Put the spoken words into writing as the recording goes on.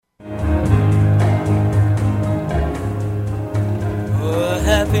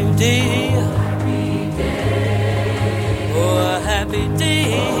happy day. Happy day. Oh, a happy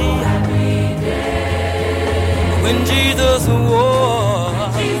day. Oh, happy day. When Jesus wore.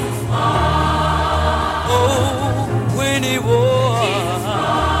 Jesus wore. Oh, when he wore.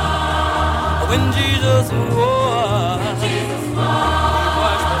 When Jesus wore. Jesus wore. He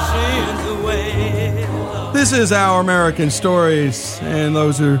washed my sins away. This is Our American Stories, and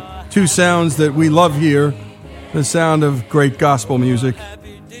those are two sounds that we love here. The sound of great gospel music.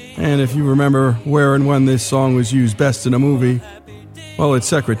 And if you remember where and when this song was used best in a movie, well, it's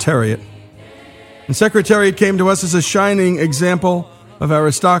Secretariat. And Secretariat came to us as a shining example of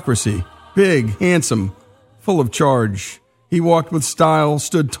aristocracy. Big, handsome, full of charge. He walked with style,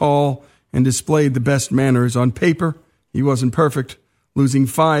 stood tall, and displayed the best manners. On paper, he wasn't perfect, losing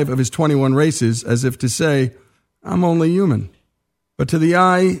 5 of his 21 races as if to say, I'm only human. But to the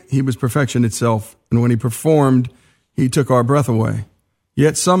eye, he was perfection itself, and when he performed, he took our breath away.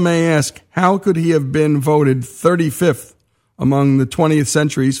 Yet some may ask, how could he have been voted 35th among the 20th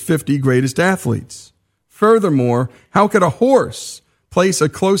century's 50 greatest athletes? Furthermore, how could a horse place a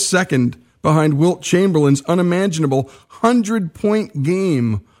close second behind Wilt Chamberlain's unimaginable 100-point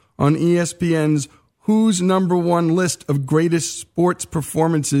game on ESPN's Who's Number One list of greatest sports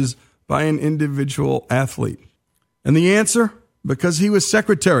performances by an individual athlete? And the answer? Because he was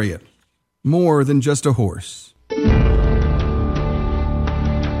Secretariat, more than just a horse.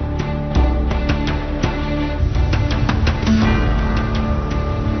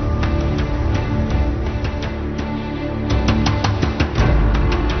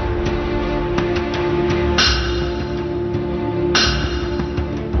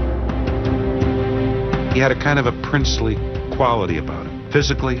 He had a kind of a princely quality about him.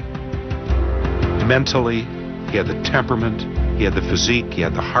 Physically, mentally, he had the temperament, he had the physique, he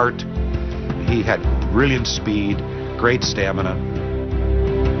had the heart. He had brilliant speed, great stamina.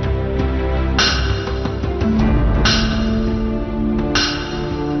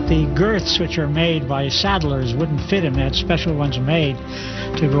 The girths which are made by saddlers wouldn't fit him. They had special ones made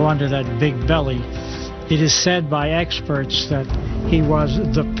to go under that big belly. It is said by experts that he was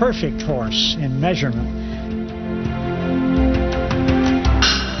the perfect horse in measurement.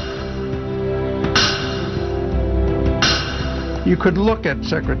 You could look at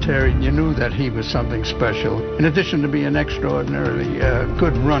Secretariat and you knew that he was something special. In addition to being an extraordinarily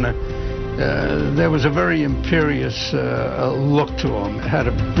good runner, there was a very imperious look to him. It had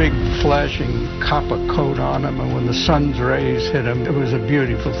a big flashing copper coat on him, and when the sun's rays hit him, it was a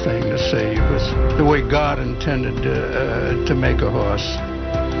beautiful thing to see. It was the way God intended to make a horse.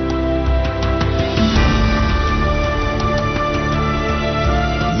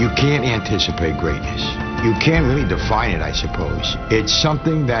 You can't anticipate greatness. You can't really define it, I suppose. It's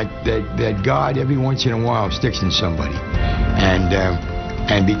something that God every once in a while sticks in somebody.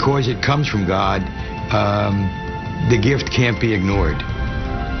 And because it comes from God, the gift can't be ignored.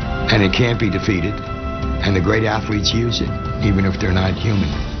 And it can't be defeated. And the great athletes use it, even if they're not human.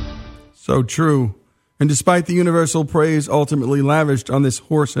 So true. And despite the universal praise ultimately lavished on this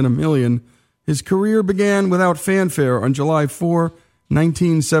horse in a million, his career began without fanfare on July 4,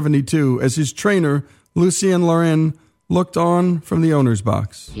 1972, as his trainer, Lucien Laurent, looked on from the owner's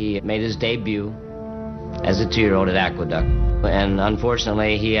box. He made his debut as a 2-year-old at Aqueduct, and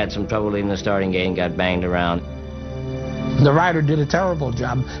unfortunately he had some trouble in the starting gate and got banged around. The rider did a terrible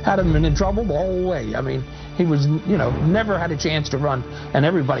job, had him in trouble the whole way. I mean, he was, never had a chance to run, and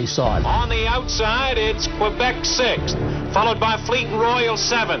everybody saw it. On the outside, it's Quebec 6th, followed by Fleet and Royal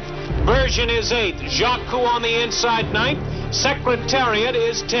 7th. Bergen is 8th, Jacques Coux on the inside 9th, Secretariat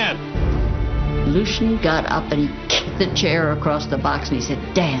is 10th. Lucien got up and he kicked the chair across the box and he said,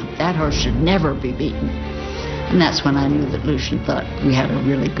 damn, that horse should never be beaten. And that's when I knew that Lucien thought we had a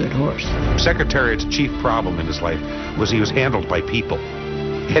really good horse. Secretariat's chief problem in his life was he was handled by people.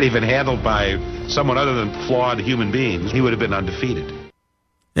 Had he been handled by someone other than flawed human beings, he would have been undefeated.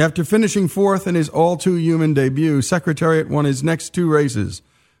 After finishing 4th in his all-too-human debut, Secretariat won his next 2 races,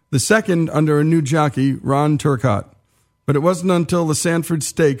 the second under a new jockey, Ron Turcotte. But it wasn't until the Sanford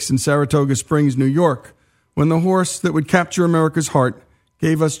Stakes in Saratoga Springs, New York, when the horse that would capture America's heart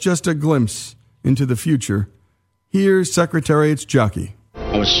gave us just a glimpse into the future. Here's Secretariat's jockey.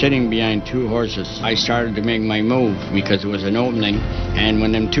 I was sitting behind 2 horses. I started to make my move because it was an opening, and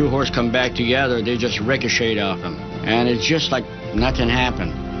when them 2 horses come back together, they just ricocheted off him. And it's just like nothing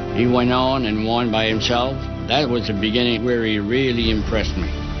happened. He went on and won by himself. That was the beginning where he really impressed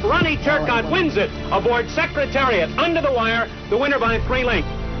me. Ronnie Turcotte wins it aboard Secretariat under the wire, the winner by 3 lengths.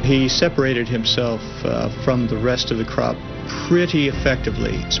 He separated himself from the rest of the crop pretty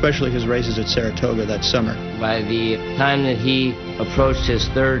effectively, especially his races at Saratoga that summer. By the time that he approached his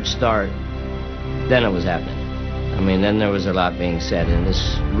third start, then it was happening. I mean, then there was a lot being said, and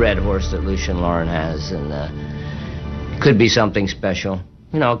this red horse that Lucien Laurin has, and it could be something special.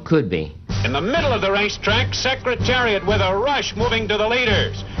 You know, it could be. In the middle of the racetrack, Secretariat with a rush moving to the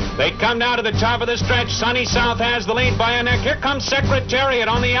leaders. They come now to the top of the stretch. Sunny South has the lead by a neck. Here comes Secretariat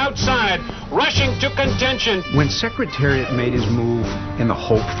on the outside, rushing to contention. When Secretariat made his move in the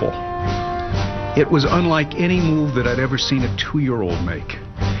Hopeful, it was unlike any move that I'd ever seen a 2-year-old make.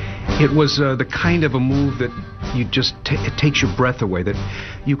 It was the kind of a move that you just, it takes your breath away, that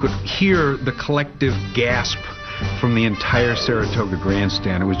you could hear the collective gasp from the entire Saratoga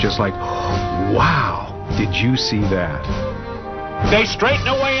grandstand. It was just like, wow, did you see that? They straighten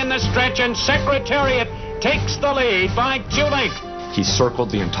away in the stretch, and Secretariat takes the lead by 2 lengths. He circled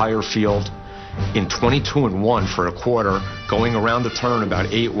the entire field in 22-1 for a quarter, going around the turn about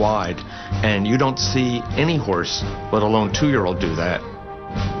 8 wide, and you don't see any horse, let alone 2-year-old, do that.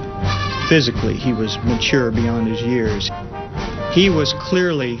 Physically, he was mature beyond his years. He was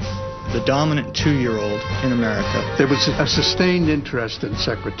clearly the dominant 2-year-old in America. There was a sustained interest in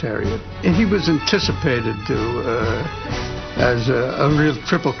Secretariat, and he was anticipated as a real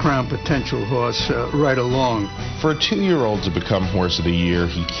Triple Crown potential horse right along. For a 2-year-old to become Horse of the Year,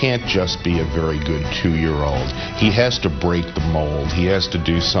 he can't just be a very good 2-year-old. He has to break the mold. He has to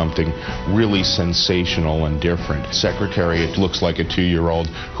do something really sensational and different. Secretariat looks like a 2-year-old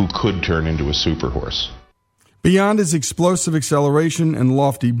who could turn into a super horse. Beyond his explosive acceleration and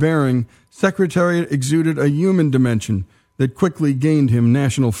lofty bearing, Secretariat exuded a human dimension that quickly gained him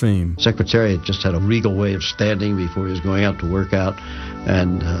national fame. Secretariat just had a regal way of standing before he was going out to work out,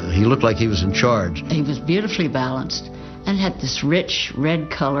 and he looked like he was in charge. He was beautifully balanced and had this rich red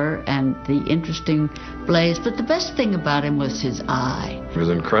color and the interesting blaze, but the best thing about him was his eye. It was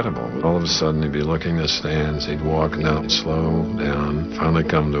incredible. All of a sudden he'd be looking at the stands, he'd walk down, slow down, finally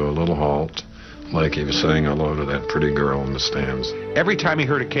come to a little halt, like he was saying hello to that pretty girl in the stands. Every time he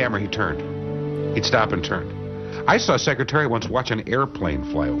heard a camera, he turned. He'd stop and turn. I saw Secretariat once watch an airplane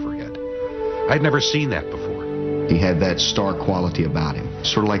fly overhead. I'd never seen that before. He had that star quality about him,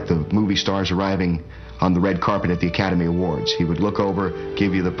 sort of like the movie stars arriving on the red carpet at the Academy Awards. He would look over,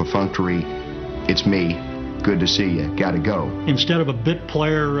 give you the perfunctory, "It's me, good to see you, gotta go." Instead of a bit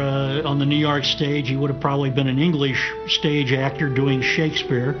player on the New York stage, he would have probably been an English stage actor doing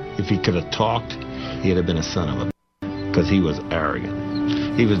Shakespeare. If he could have talked, he'd have been a son of a, because he was arrogant.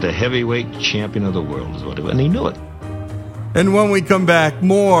 He was the heavyweight champion of the world, is what it was, and he knew it. And when we come back,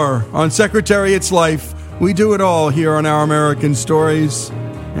 more on Secretariat's life. We do it all here on Our American Stories,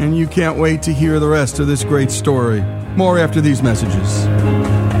 and you can't wait to hear the rest of this great story. More after these messages.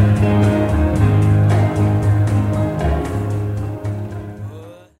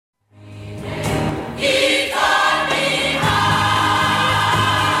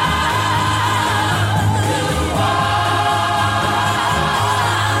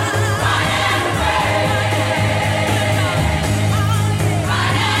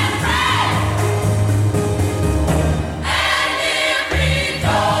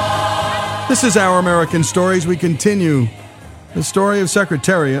 This is Our American Stories. We continue the story of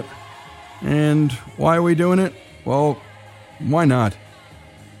Secretariat. And why are we doing it? Well, why not?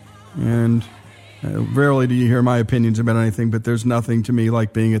 And rarely do you hear my opinions about anything, but there's nothing to me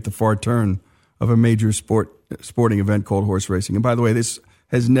like being at the far turn of a major sporting event called horse racing. And by the way, this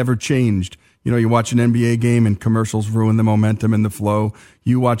has never changed. You know, you watch an NBA game and commercials ruin the momentum and the flow.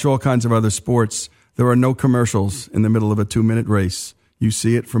 You watch all kinds of other sports. There are no commercials in the middle of a 2-minute race. You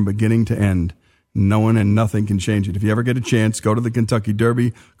see it from beginning to end. No one and nothing can change it. If you ever get a chance, go to the Kentucky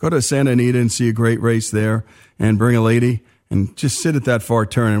Derby, go to Santa Anita and see a great race there, and bring a lady and just sit at that far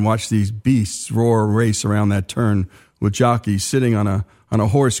turn and watch these beasts roar a race around that turn with jockeys sitting on a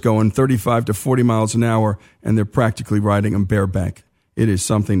horse going 35 to 40 miles an hour, and they're practically riding them bareback. It is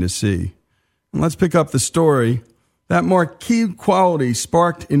something to see. And let's pick up the story. That marquee quality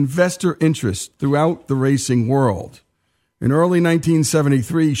sparked investor interest throughout the racing world. In early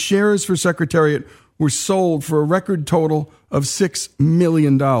 1973, shares for Secretariat were sold for a record total of $6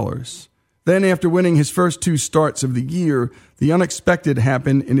 million. Then, after winning his first 2 starts of the year, the unexpected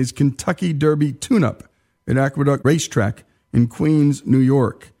happened in his Kentucky Derby tune-up at Aqueduct Racetrack in Queens, New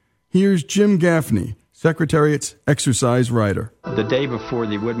York. Here's Jim Gaffney, Secretariat's exercise rider. The day before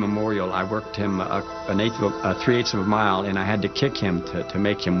the Wood Memorial, I worked him 3/8 of a mile, and I had to kick him to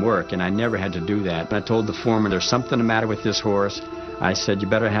make him work, and I never had to do that. And I told the foreman, there's something the matter with this horse. I said, you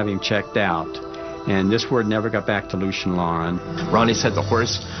better have him checked out. And this word never got back to Lucian Lauren. Ronnie said the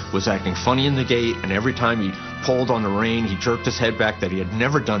horse was acting funny in the gate, and every time he pulled on the rein, he jerked his head back, that he had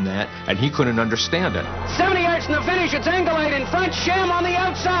never done that, and he couldn't understand it. 70 yards from the finish, it's Engelite in front, Sham on the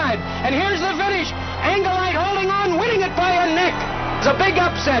outside. And here's the finish. Engelite holding on, winning it by a neck. It's a big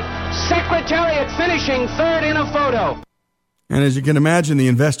upset. Secretariat finishing third in a photo. And as you can imagine, the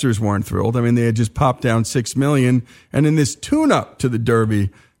investors weren't thrilled. I mean, they had just popped down $6 million, and in this tune-up to the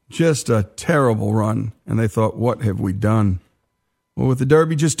Derby, just a terrible run. And they thought, what have we done? Well, with the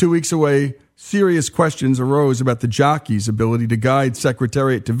Derby just 2 weeks away, serious questions arose about the jockey's ability to guide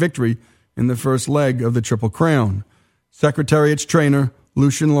Secretariat to victory in the first leg of the Triple Crown. Secretariat's trainer,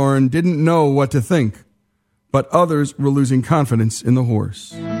 Lucian Lauren, didn't know what to think, but others were losing confidence in the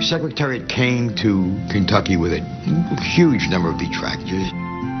horse. Secretariat came to Kentucky with a huge number of detractors.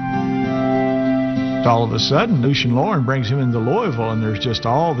 All of a sudden, Lucian Lauren brings him into Louisville, and there's just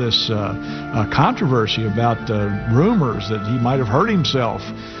all this controversy about rumors that he might have hurt himself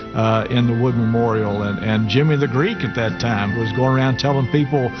in the Wood Memorial. And Jimmy the Greek at that time was going around telling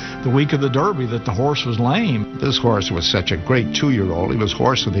people the week of the Derby that the horse was lame. This horse was such a great 2-year-old. He was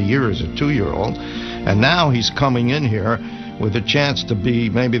horse of the year as a 2-year-old. And now he's coming in here with a chance to be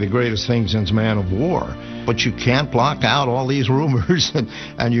maybe the greatest thing since Man of War. But you can't block out all these rumors,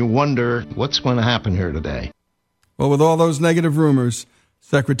 and you wonder what's going to happen here today. Well, with all those negative rumors,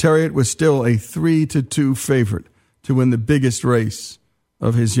 Secretariat was still a 3-2 favorite to win the biggest race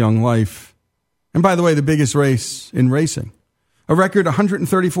of his young life. And by the way, the biggest race in racing. A record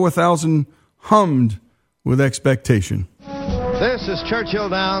 134,000 hummed with expectation. This is Churchill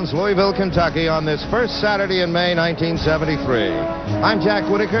Downs, Louisville, Kentucky, on this first Saturday in May 1973. I'm Jack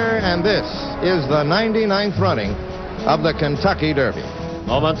Whitaker, and this is the 99th running of the Kentucky Derby.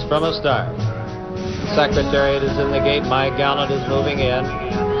 Moments from a start. Secretariat is in the gate. My Gallant is moving in.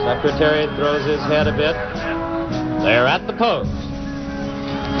 Secretariat throws his head a bit. They're at the post.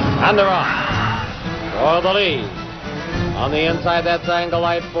 And they're off for the lead. On the inside, that's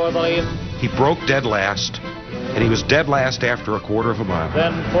Engelite for the lead. He broke dead last, and he was dead last after a quarter of a mile.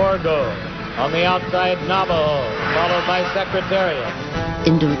 Then Forgo. On the outside, Navajo, followed by Secretariat.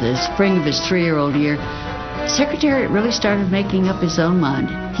 Into the spring of his 3-year-old year, Secretariat really started making up his own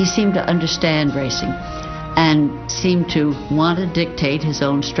mind. He seemed to understand racing and seemed to want to dictate his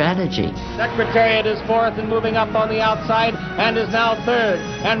own strategy. Secretariat is fourth and moving up on the outside and is now third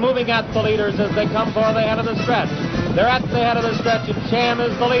and moving at the leaders as they come for the head of the stretch. They're at the head of the stretch, and Cham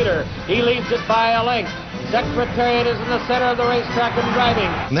is the leader. He leads it by a length. Secretariat is in the center of the racetrack and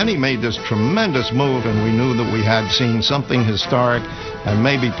driving. And then he made this tremendous move, and we knew that we had seen something historic, and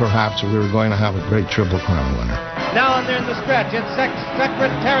maybe perhaps we were going to have a great Triple Crown winner. Now and they're in the stretch. It's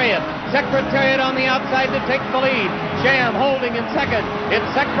Secretariat. Secretariat on the outside to take the lead. Cham holding in second. It's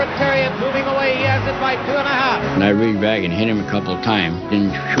Secretariat moving away. He has it by 2.5. And I rigged back and hit him a couple of times.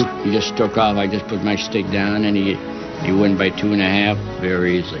 Didn't shoot. He just struck off. I just put my stick down, and he won by 2.5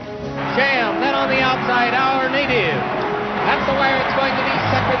 very easily. Cham, then on the outside, our native. At the wire, it's going to be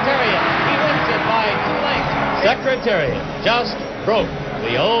Secretariat. He wins it by 2 lengths. Secretariat just broke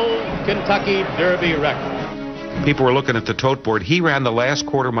the old Kentucky Derby record. People were looking at the tote board. He ran the last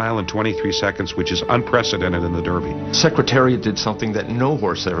quarter mile in 23 seconds, which is unprecedented in the Derby. Secretariat did something that no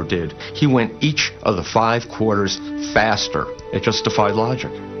horse ever did. He went each of the 5 quarters faster. It just defied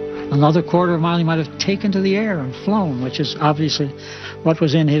logic. Another quarter mile he might have taken to the air and flown, which is obviously what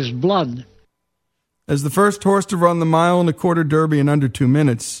was in his blood. As the first horse to run the 1.25 mile Derby in under 2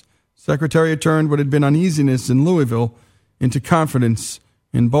 minutes, Secretariat turned what had been uneasiness in Louisville into confidence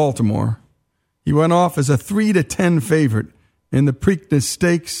in Baltimore. He went off as a 3-10 favorite in the Preakness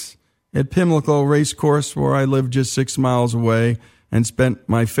Stakes at Pimlico Racecourse, where I lived just 6 miles away and spent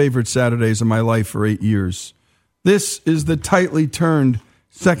my favorite Saturdays of my life for 8 years. This is the tightly turned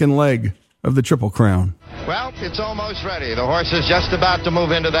second leg of the Triple Crown. Well, it's almost ready. The horse is just about to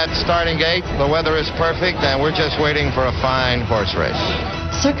move into that starting gate. The weather is perfect, and we're just waiting for a fine horse race.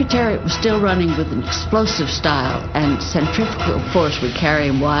 Secretariat was still running with an explosive style, and centrifugal force would carry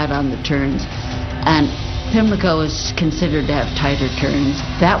him wide on the turns. And Pimlico is considered to have tighter turns.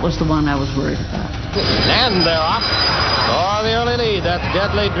 That was the one I was worried about. And they're off for the early lead. That's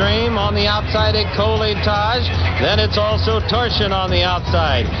Deadly Dream on the outside, Ecole Taj. Then it's also Torsion on the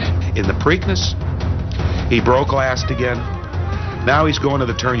outside. In the Preakness, he broke last again. Now he's going to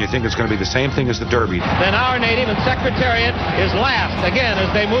the turn. You think it's going to be the same thing as the Derby. Then our native and Secretariat is last again as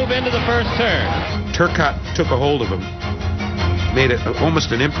they move into the first turn. Turcotte took a hold of him, made it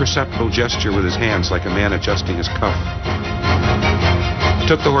almost an imperceptible gesture with his hands like a man adjusting his cuff.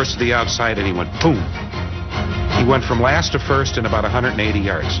 Took the horse to the outside and he went boom. He went from last to first in about 180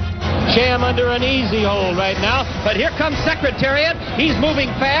 yards. Sham under an easy hold right now, but here comes Secretariat. He's moving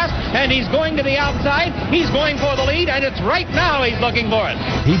fast, and he's going to the outside. He's going for the lead, and it's right now he's looking for it.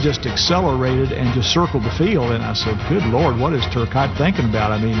 He just accelerated and just circled the field, and I said, good Lord, what is Turcotte thinking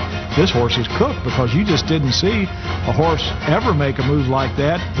about? I mean, this horse is cooked, because you just didn't see a horse ever make a move like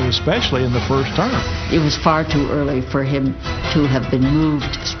that, but especially in the first turn. It was far too early for him to have been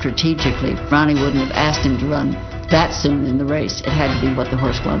moved strategically. Ronnie wouldn't have asked him to run that soon in the race. It had to be what the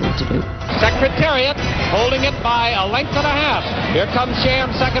horse wanted to do. Secretariat holding it by a length and a half. Here comes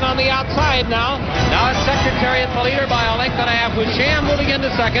Sham second on the outside now. Now it's Secretariat the leader by a length and a half, with Sham moving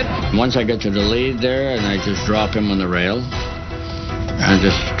into second. Once I get to the lead there, and I just drop him on the rail, and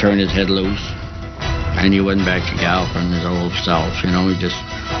just turn his head loose, and he went back to galloping his old self. You know, he just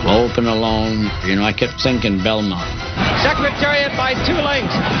loping along. You know, I kept thinking Belmont. Secretariat by 2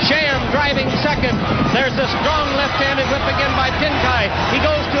 lengths. Sham driving second. There's a strong left-handed whip again by Pinkai. He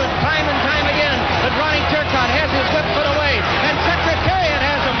goes to it time and time again. But Ronnie Turcotte has his whip put away, and Secretariat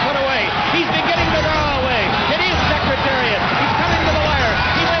has him put away. He's beginning to draw away. It is Secretariat. He's coming to the wire.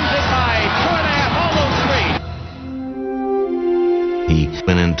 He wins it by 2.5, almost 3. He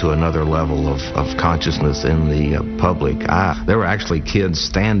went into another level of consciousness in the public eye. There were actually kids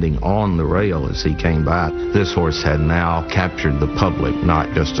standing on the rail as he came by. This horse had now captured the public,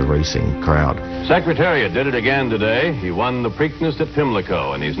 not just a racing crowd. Secretariat did it again today. He won the Preakness at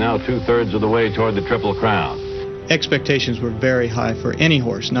Pimlico, and he's now 2/3 of the way toward the Triple Crown. Expectations were very high for any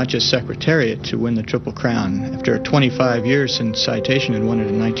horse, not just Secretariat, to win the Triple Crown. After 25 years since Citation had won it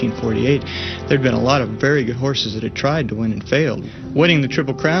in 1948, there'd been a lot of very good horses that had tried to win and failed. Winning the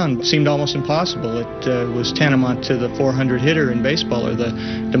Triple Crown seemed almost impossible. It was tantamount to the 400 hitter in baseball, or the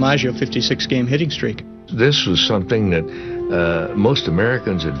DiMaggio 56-game hitting streak. This was something that most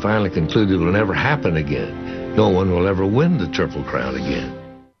Americans had finally concluded will never happen again. No one will ever win the Triple Crown again.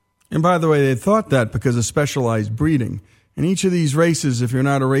 And by the way, they thought that because of specialized breeding. In each of these races, if you're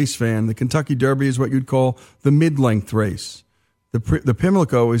not a race fan, the Kentucky Derby is what you'd call the mid-length race. The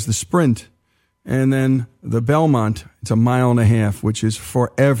Pimlico is the sprint. And then the Belmont, it's 1.5 miles, which is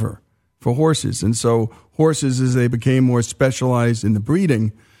forever for horses. And so horses, as they became more specialized in the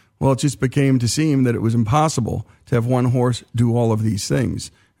breeding, well, it just became to seem that it was impossible to have one horse do all of these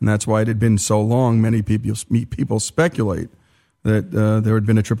things. And that's why it had been so long. Many people speculate that there had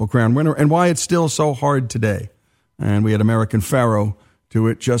been a Triple Crown winner, and why it's still so hard today. And we had American Pharoah do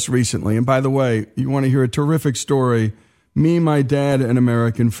it just recently. And by the way, you want to hear a terrific story, Me, My Dad, and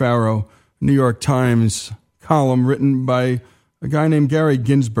American Pharoah, New York Times column written by a guy named Gary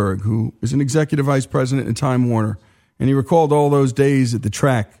Ginsberg, who is an executive vice president at Time Warner. And he recalled all those days at the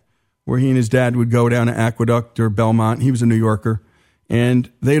track where he and his dad would go down to Aqueduct or Belmont. He was a New Yorker.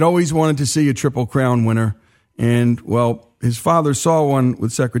 And they'd always wanted to see a Triple Crown winner. And, well, his father saw one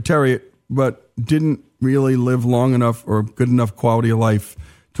with Secretariat, but didn't really live long enough or good enough quality of life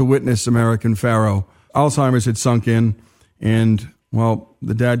to witness American Pharoah. Alzheimer's had sunk in, and, well,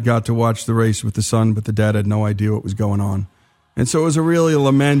 the dad got to watch the race with the son, but the dad had no idea what was going on. And so it was really a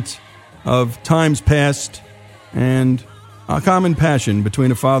lament of times past and a common passion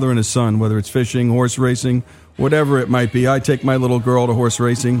between a father and a son, whether it's fishing, horse racing, whatever it might be. I take my little girl to horse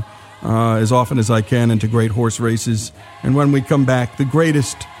racing as often as I can, into great horse races. And when we come back, the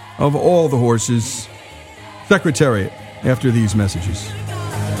greatest of all the horses, Secretariat, after these messages.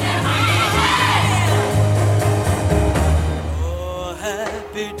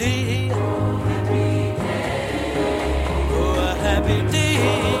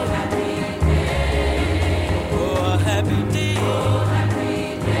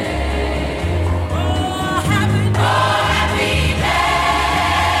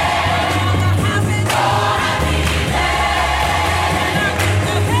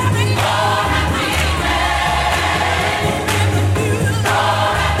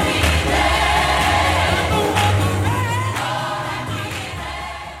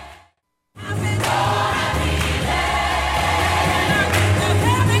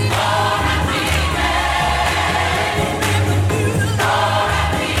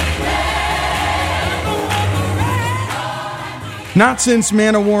 Not since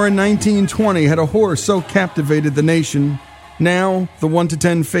Man of War in 1920 had a horse so captivated the nation. Now, the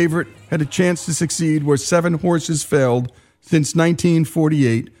 1-10 favorite had a chance to succeed where 7 horses failed since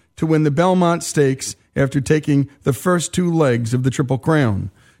 1948 to win the Belmont Stakes after taking the first 2 legs of the Triple Crown.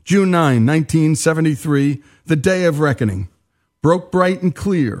 June 9, 1973, the day of reckoning, broke bright and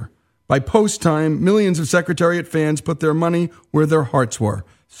clear. By post time, millions of Secretariat fans put their money where their hearts were,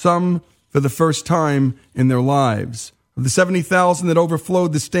 some for the first time in their lives. Of the 70,000 that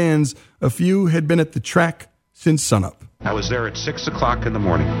overflowed the stands, a few had been at the track since sunup. I was there at 6 o'clock in the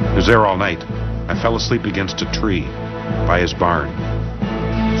morning. I was there all night. I fell asleep against a tree by his barn.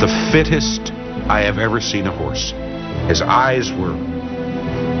 The fittest I have ever seen a horse. His eyes were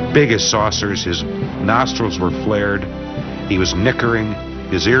big as saucers. His nostrils were flared. He was nickering.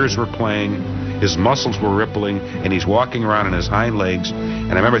 His ears were playing. His muscles were rippling. And he's walking around on his hind legs.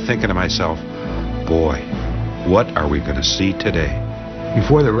 And I remember thinking to myself, boy, what are we going to see today?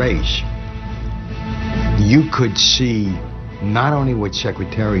 Before the race, you could see not only what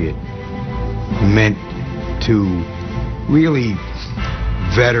Secretariat meant to really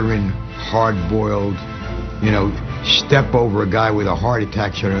veteran, hard-boiled, step over a guy with a heart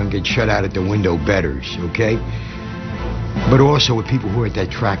attack so they don't get shut out at the window betters, okay? But also with people who were at that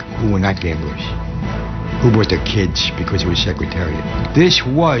track who were not gamblers, who brought their kids because it was Secretariat. This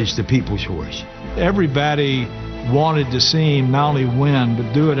was the people's horse. Everybody wanted to see him not only win,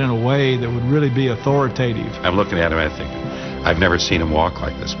 but do it in a way that would really be authoritative. I'm looking at him and I think, I've never seen him walk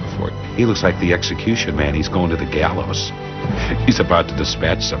like this before. He looks like the execution man. He's going to the gallows. He's about to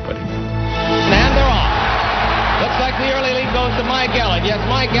dispatch somebody. And they're off. Looks like the early lead goes to Mike Gallant. Yes,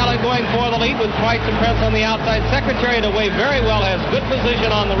 Mike Gallant going for the lead with Price and Prince on the outside. Secretariat away very well, has good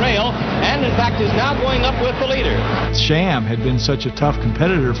position on the rail, and in fact is now going up with the leader. Sham had been such a tough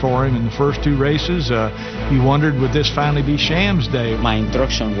competitor for him in the first two races. You wondered, would this finally be Sham's day? My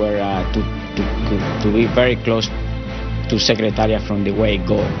instructions were to be very close to Secretariat from the way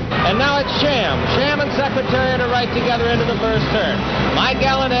go. And now it's Sham. Sham and Secretariat are right together into the first turn. Mike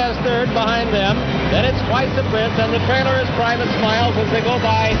Gallant has third behind them. Then it's Twice the Prince, and the trailer is Private Smiles as they go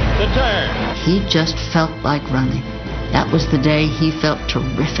by the turn. He just felt like running. That was the day he felt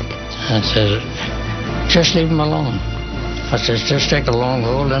terrific. I said, just leave him alone. I said, just take a long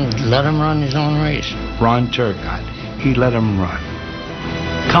hold and let him run his own race. Ron Turcott, he let him run.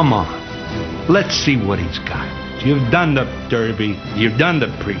 Come on, let's see what he's got. You've done the Derby, you've done the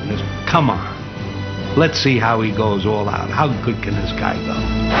Preakness. Come on. Let's see how he goes all out. How good can this guy go?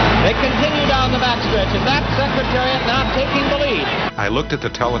 They continue down the backstretch, and that's Secretariat now taking the lead. I looked at the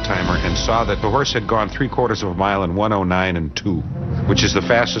teletimer and saw that the horse had gone 3/4 of a mile in 1:09 and 2, which is the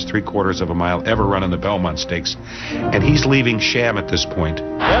fastest 3/4 of a mile ever run in the Belmont Stakes. And he's leaving Sham at this point.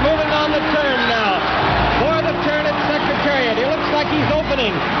 They're moving on the turn now. For the turn at Secretariat. He looks like he's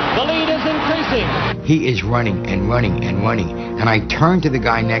opening. The lead is increasing. He is running and running and running. And I turned to the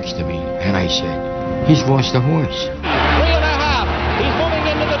guy next to me and I said, he's lost a horse. 3.5. He's moving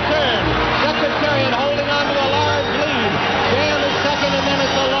into the turn. Secretariat holding on to a large lead. Sham is second, and then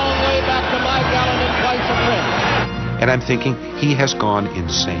it's a long way back to Mike Gallant and Twice the Prince. And I'm thinking, he has gone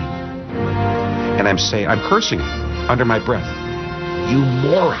insane. And I'm cursing him under my breath. You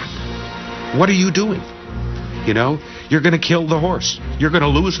moron. What are you doing? You're going to kill the horse. You're going to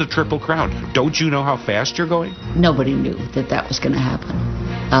lose the Triple Crown. Don't you know how fast you're going? Nobody knew that was going to happen.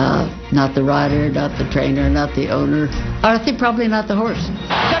 Not the rider, not the trainer, not the owner. I think probably not the horse.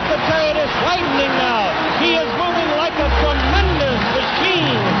 Secretariat is widening now. He is moving like a tremendous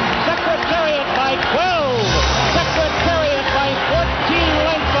machine. Secretariat by 12. Secretariat by 14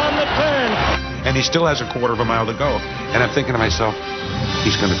 lengths on the turn. And he still has 1/4 of a mile to go. And I'm thinking to myself,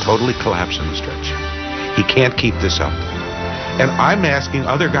 he's going to totally collapse in the stretch. He can't keep this up. And I'm asking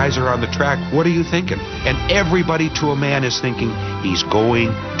other guys who are on the track, what are you thinking? And everybody to a man is thinking, he's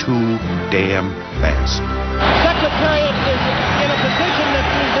going too damn fast. Secretariat is in a position that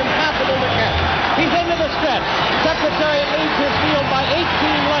is impossible to catch. He's into the stretch. Secretariat leads his field by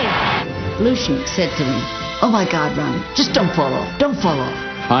 18 lengths. Lucian said to me, oh my God, Ron, just don't fall off. Don't fall off.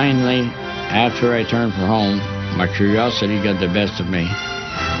 Finally, after I turned for home, my curiosity got the best of me.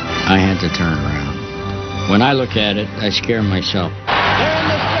 I had to turn around. When I look at it, I scare myself. They're in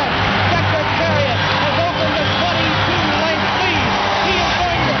the stretch. Secretariat has opened a 22-length lead. He is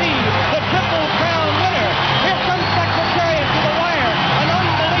going to be the Triple Crown winner. Here comes Secretariat to the wire. An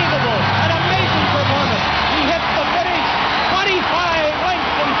unbelievable, an amazing performance. He hits the finish 25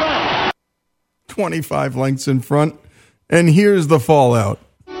 lengths in front. 25 lengths in front. And here's the fallout.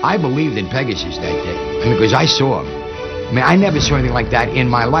 I believed in Pegasus that day. Because I saw him. I never saw anything like that in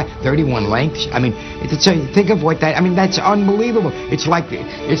my life. 31 lengths. Think of what that. That's unbelievable. It's like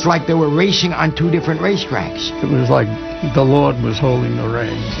they were racing on two different racetracks. It was like the Lord was holding the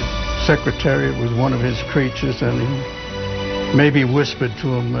reins. Secretariat was one of his creatures, and he maybe whispered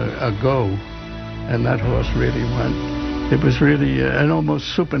to him a go, and that horse really went. It was really an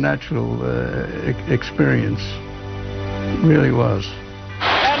almost supernatural experience. It really was.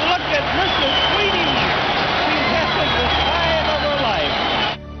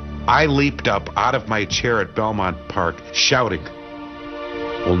 I leaped up out of my chair at Belmont Park, shouting,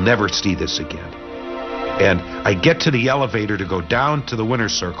 we'll never see this again. And I get to the elevator to go down to the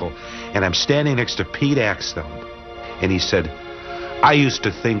winner's circle, and I'm standing next to Pete Axtell. And he said, I used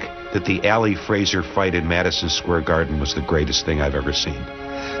to think that the Ali Frazier fight in Madison Square Garden was the greatest thing I've ever seen.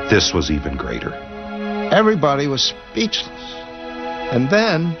 This was even greater. Everybody was speechless. And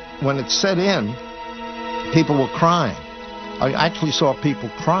then, when it set in, people were crying. I actually saw people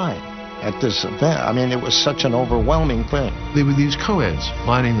crying at this event. I mean, it was such an overwhelming thing. There were these co-eds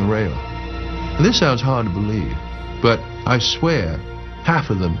lining the rail. And this sounds hard to believe, but I swear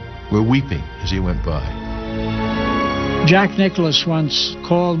half of them were weeping as he went by. Jack Nicklaus once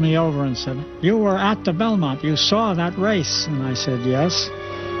called me over and said, "You were at the Belmont. You saw that race." And I said, "Yes."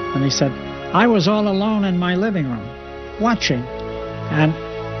 And he said, "I was all alone in my living room, watching. And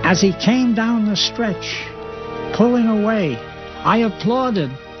as he came down the stretch, pulling away, I applauded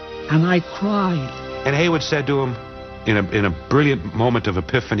and I cried." And Haywood said to him, in a brilliant moment of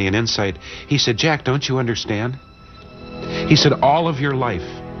epiphany and insight, he said, "Jack, don't you understand?" He said, "All of your life,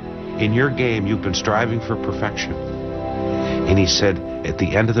 in your game, you've been striving for perfection." And he said, at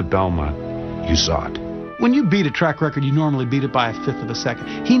the end of the Belmont, you saw it. When you beat a track record, you normally beat it by a fifth of a second.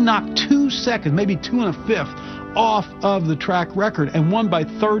 He knocked 2 seconds, maybe 2 1/5, off of the track record and won by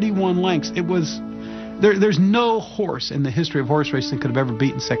 31 lengths. It was... There's no horse in the history of horse racing that could have ever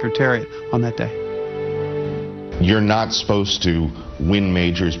beaten Secretariat on that day. You're not supposed to win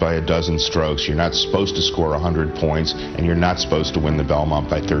majors by a dozen strokes. You're not supposed to score 100 points, and you're not supposed to win the Belmont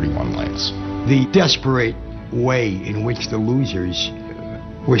by 31 lengths. The desperate way in which the losers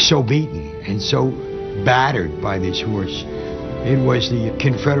were so beaten and so battered by this horse. It was the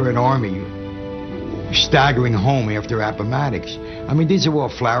Confederate Army staggering home after Appomattox. I mean, these are all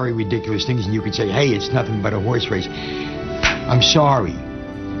flowery, ridiculous things, and you could say, hey, it's nothing but a horse race. I'm sorry.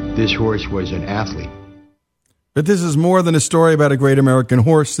 This horse was an athlete. But this is more than a story about a great American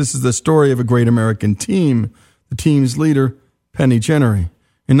horse. This is the story of a great American team. The team's leader, Penny Chenery.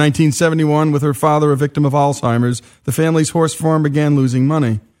 In 1971, with her father a victim of Alzheimer's, the family's horse farm began losing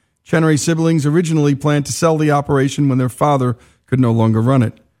money. Chenery's siblings originally planned to sell the operation when their father could no longer run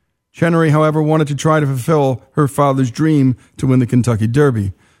it. Chenery, however, wanted to try to fulfill her father's dream to win the Kentucky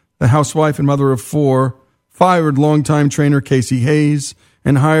Derby. The housewife and mother of 4 fired longtime trainer Casey Hayes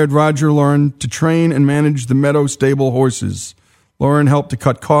and hired Roger Lauren to train and manage the Meadow Stable horses. Lauren helped to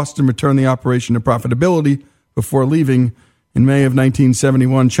cut costs and return the operation to profitability before leaving. In May of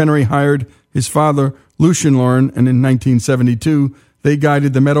 1971, Chenery hired his father, Lucian Lauren, and in 1972, they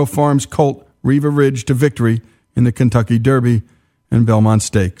guided the Meadow Farms colt, Riva Ridge, to victory in the Kentucky Derby and Belmont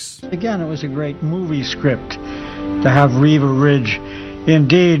Stakes. Again, it was a great movie script to have Riva Ridge.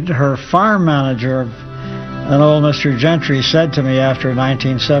 Indeed, her farm manager, an old Mr. Gentry, said to me after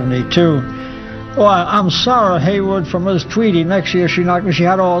 1972, "Oh, I'm sorry, Haywood, for Miss Tweedy. Next year she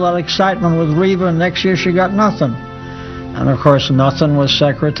had all that excitement with Riva, and next year she got nothing." And of course, nothing was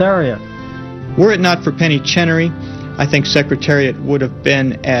Secretariat. Were it not for Penny Chenery, I think Secretariat would have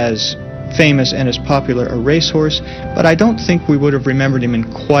been as famous and as popular a racehorse, but I don't think we would have remembered him in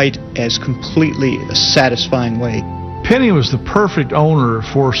quite as completely a satisfying way. Penny was the perfect owner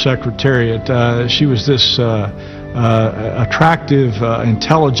for Secretariat. She was this attractive,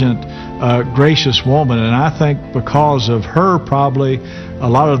 intelligent, gracious woman, and I think because of her, probably a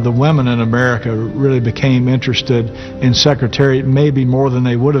lot of the women in America really became interested in Secretariat, maybe more than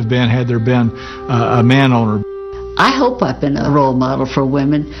they would have been had there been a man owner. I hope I've been a role model for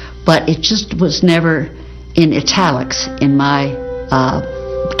women, but it just was never in italics in my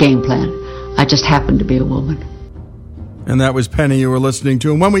game plan. I just happened to be a woman. And that was Penny you were listening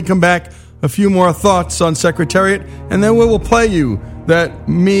to. And when we come back, a few more thoughts on Secretariat, and then we will play you that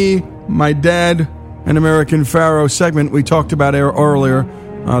Me, My Dad, and American Pharaoh segment we talked about earlier.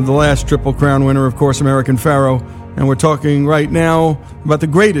 The last Triple Crown winner, of course, American Pharaoh. And we're talking right now about the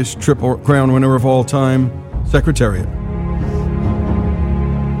greatest Triple Crown winner of all time, Secretariat.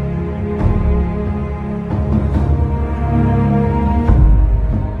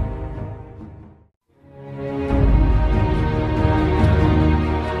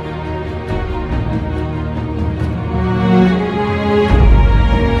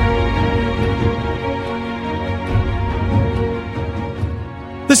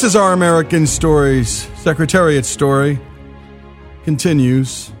 This is Our American Stories. Secretariat's story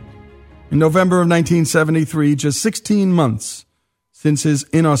continues. In November of 1973, just 16 months since his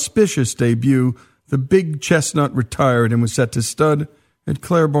inauspicious debut, the big chestnut retired and was set to stud at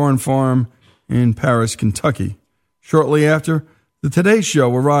Claiborne Farm in Paris, Kentucky. Shortly after, the Today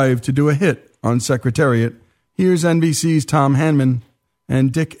Show arrived to do a hit on Secretariat. Here's NBC's Tom Hanman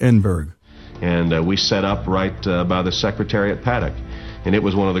and Dick Enberg. And we set up right by the Secretariat paddock. And it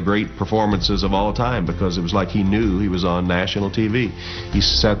was one of the great performances of all time because it was like he knew he was on national TV. He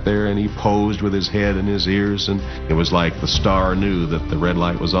sat there and he posed with his head and his ears, and it was like the star knew that the red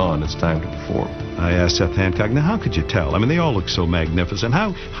light was on. It's time to perform. I asked Seth Hancock, now how could you tell? I mean, they all look so magnificent.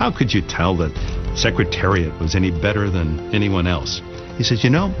 How could you tell that Secretariat was any better than anyone else? He says,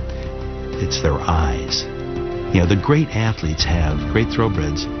 it's their eyes. The great athletes have, great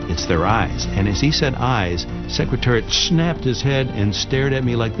thoroughbreds, it's their eyes. And as he said eyes, Secretariat snapped his head and stared at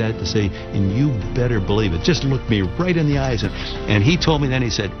me like that to say, and you better believe it, just look me right in the eyes. And he told me then, he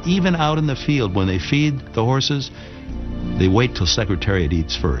said, even out in the field when they feed the horses, they wait till Secretariat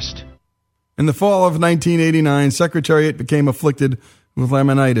eats first. In the fall of 1989, Secretariat became afflicted with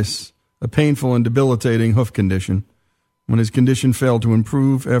laminitis, a painful and debilitating hoof condition. When his condition failed to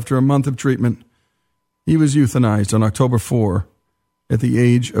improve after a month of treatment, he was euthanized on October 4 at the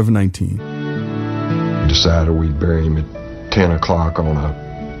age of 19. Decided we'd bury him at 10 o'clock on a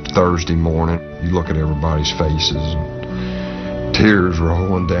Thursday morning. You look at everybody's faces, and tears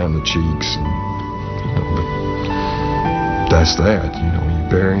rolling down the cheeks. And, but that's that. You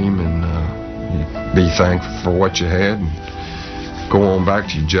bury him and you be thankful for what you had and go on back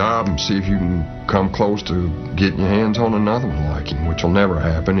to your job and see if you can come close to getting your hands on another one like him, which will never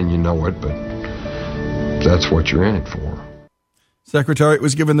happen, and you know it, but that's what you're in it for. Secretariat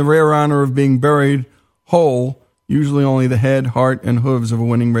was given the rare honor of being buried whole. Usually only the head, heart, and hooves of a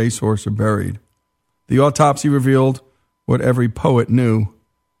winning racehorse are buried. The autopsy revealed what every poet knew,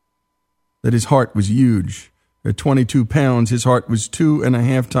 that his heart was huge. At 22 pounds, his heart was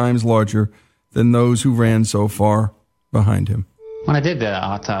 2.5 times larger than those who ran so far behind him. When I did the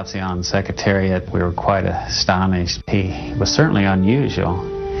autopsy on Secretariat, we were quite astonished. He was certainly unusual.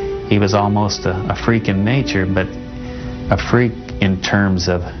 He was almost a freak in nature, but a freak in terms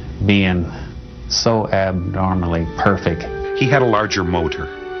of being so abnormally perfect. He had a larger motor,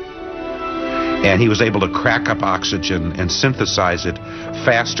 and he was able to crack up oxygen and synthesize it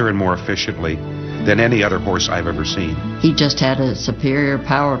faster and more efficiently than any other horse I've ever seen. He just had a superior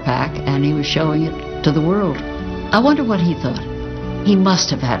power pack, and he was showing it to the world. I wonder what he thought. He must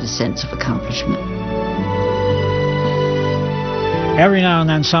have had a sense of accomplishment. Every now and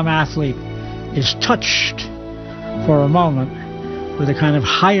then some athlete is touched for a moment with a kind of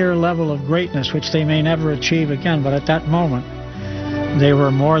higher level of greatness which they may never achieve again, but at that moment they were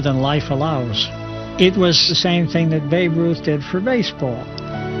more than life allows. It was the same thing that Babe Ruth did for baseball.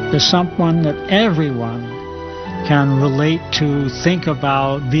 There's someone that everyone can relate to, think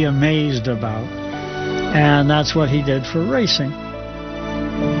about, be amazed about, and that's what he did for racing.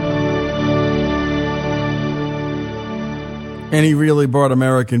 And he really brought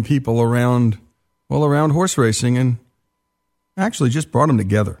American people around horse racing, and actually just brought them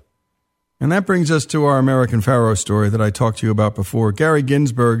together. And that brings us to our American Pharoah story that I talked to you about before. Gary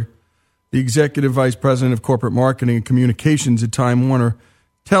Ginsberg, the Executive Vice President of Corporate Marketing and Communications at Time Warner,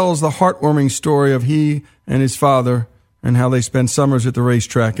 tells the heartwarming story of he and his father and how they spent summers at the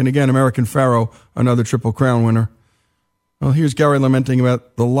racetrack. And again, American Pharoah, another Triple Crown winner. Well, here's Gary lamenting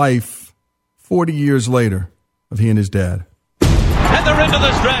about the life 40 years later of he and his dad. And they're into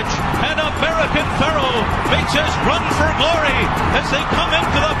the stretch, and American Pharoah makes his run for glory as they come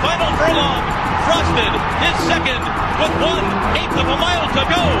into the final furlong. Frosted is second with 1/8 of a mile to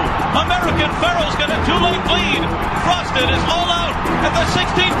go. American Pharoah's got a 2-length lead. Frosted is all out at the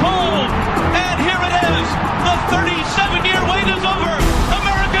 16th pole, and here it is. The 37-year wait is over.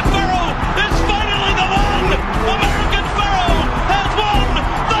 American Pharoah is finally the one. American Pharoah has won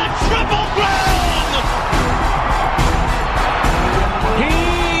the Triple Crown.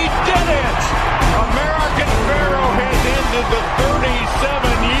 He did it! American Pharoah has ended the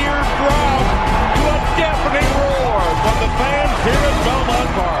 37-year drought to a deafening roar from the fans here at Belmont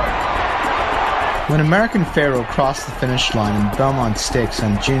Park. When American Pharoah crossed the finish line in Belmont Stakes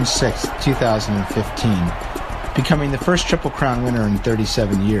on June 6, 2015, becoming the first Triple Crown winner in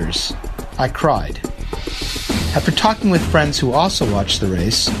 37 years, I cried. After talking with friends who also watched the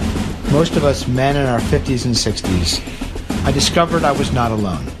race, most of us men in our 50s and 60s, I discovered I was not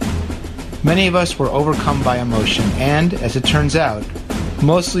alone. Many of us were overcome by emotion and, as it turns out,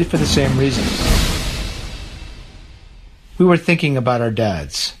 mostly for the same reason. We were thinking about our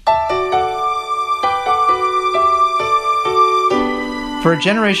dads. For a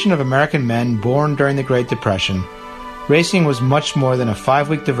generation of American men born during the Great Depression, racing was much more than a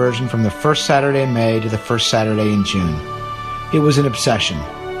 5-week diversion from the first Saturday in May to the first Saturday in June. It was an obsession.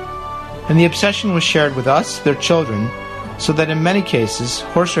 And the obsession was shared with us, their children, so that in many cases,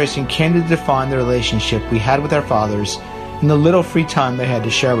 horse racing came to define the relationship we had with our fathers and the little free time they had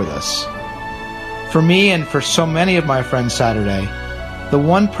to share with us. For me and for so many of my friends Saturday, the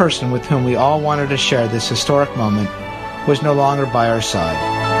one person with whom we all wanted to share this historic moment was no longer by our side.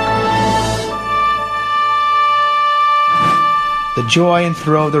 The joy and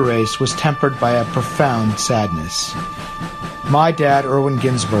thrill of the race was tempered by a profound sadness. My dad, Erwin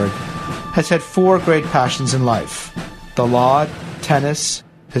Ginsberg, has had 4 great passions in life: the law, tennis,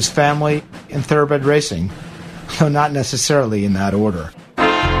 his family, and thoroughbred racing, though not necessarily in that order.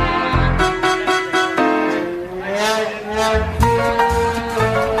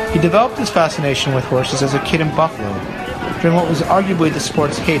 He developed his fascination with horses as a kid in Buffalo, during what was arguably the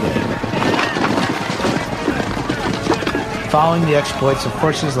sport's heyday. Following the exploits of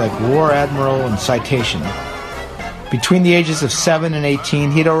horses like War Admiral and Citation. Between the ages of 7 and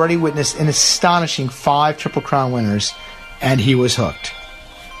 18, he had already witnessed an astonishing 5 Triple Crown winners, and he was hooked.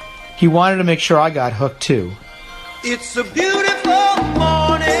 He wanted to make sure I got hooked too. It's a beautiful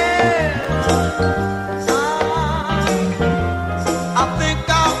morning. I think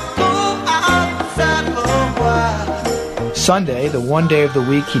I'll go outside for a while. Sunday, the one day of the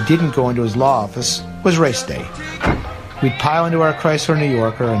week he didn't go into his law office, was race day. We'd pile into our Chrysler New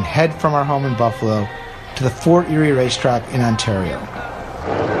Yorker and head from our home in Buffalo to the Fort Erie racetrack in Ontario.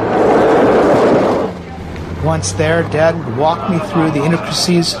 Once there, Dad would walk me through the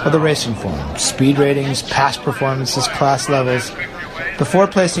intricacies of the racing form, speed ratings, past performances, class levels, before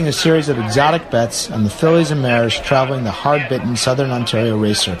placing a series of exotic bets on the fillies and mares traveling the hard-bitten Southern Ontario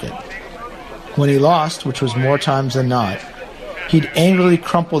race circuit. When he lost, which was more times than not, he'd angrily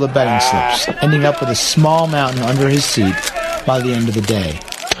crumple the betting slips, ending up with a small mountain under his seat by the end of the day.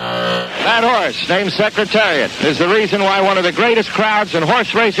 That horse, named Secretariat, is the reason why one of the greatest crowds in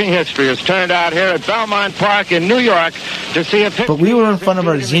horse racing history has turned out here at Belmont Park in New York to see a... But we were in front of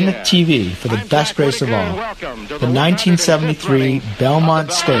our Zenith TV for the best race of all, the 1973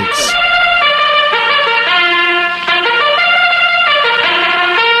 Belmont Stakes.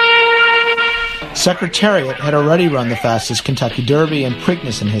 Secretariat had already run the fastest Kentucky Derby and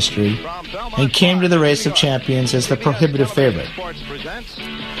Preakness in history, and came to the Race of Champions as the prohibitive favorite.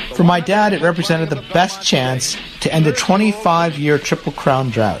 For my dad, it represented the best chance to end a 25-year Triple Crown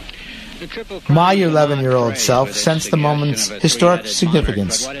drought. My 11-year-old self sensed the moment's historic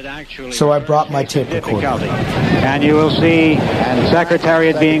significance, so I brought my tape recorder. And you will see, and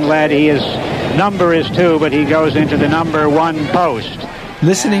Secretariat being led, his number is 2, but he goes into the number 1 post.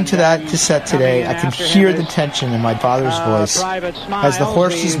 Listening to that cassette today, I can hear the tension in my father's voice as the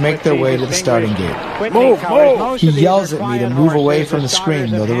horses make their way to the starting gate. Move! He yells at me to move away from the screen,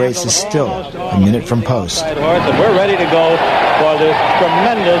 though the race is still a minute from post. And we're ready to go for this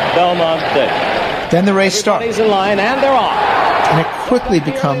tremendous Belmont Stakes. Then the race starts, In line, and they're off. and it quickly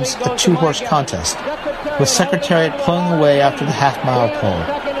becomes a 2-horse contest, with Secretariat pulling away after the half-mile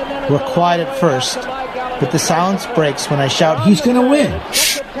pole. We're quiet at first, but the silence breaks when I shout, "He's going to win!"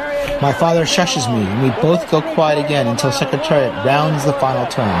 My father shushes me, and we both go quiet again until Secretariat rounds the final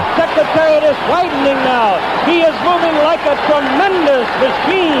turn. Secretariat is widening now. He is moving like a tremendous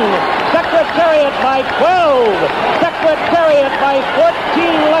machine. Secretariat by 12. Secretariat by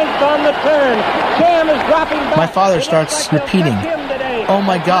 14 lengths on the turn. Sam is dropping back. My father starts repeating, "Oh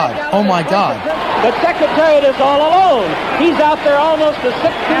my God, oh my God." But Secretariat is all alone. He's out there almost a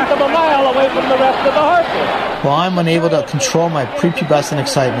 16th of a mile away from the rest of the horses. While I'm unable to control my prepubescent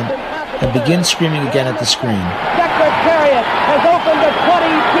excitement, I begin screaming again at the screen. Secretariat has opened a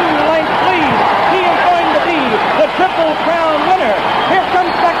 22-length lead. He is going to be the Triple Crown winner. Here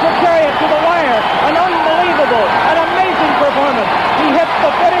comes Secretariat to the wire. An unbelievable, an amazing performance. He hits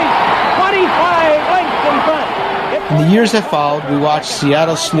the finish 25 lengths in front. In the years that followed, we watched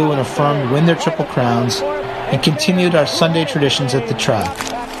Seattle Slew and Affirmed win their Triple Crowns and continued our Sunday traditions at the track,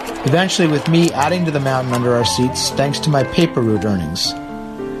 eventually with me adding to the mountain under our seats thanks to my paper route earnings.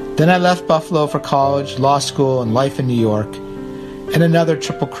 Then I left Buffalo for college, law school, and life in New York, and another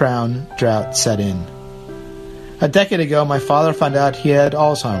Triple Crown drought set in. A decade ago, my father found out he had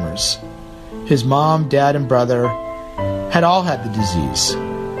Alzheimer's. His mom, dad, and brother had all had the disease.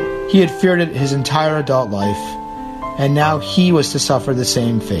 He had feared it his entire adult life, and now he was to suffer the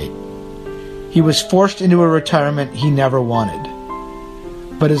same fate. He was forced into a retirement he never wanted.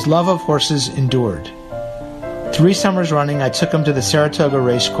 But his love of horses endured. 3 summers running, I took him to the Saratoga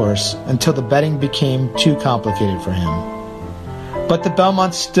racecourse until the betting became too complicated for him. But the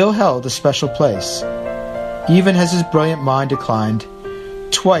Belmont still held a special place. Even as his brilliant mind declined,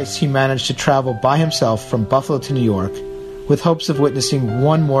 twice he managed to travel by himself from Buffalo to New York with hopes of witnessing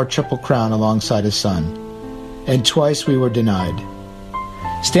one more Triple Crown alongside his son. And twice we were denied.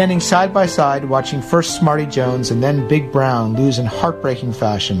 Standing side by side, watching first Smarty Jones and then Big Brown lose in heartbreaking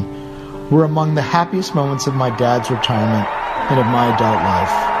fashion, were among the happiest moments of my dad's retirement and of my adult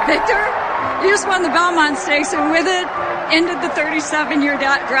life. Victor, you just won the Belmont Stakes, and with it, ended the 37-year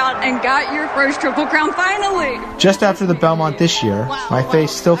drought and got your first Triple Crown finally. Just after the Belmont this year, my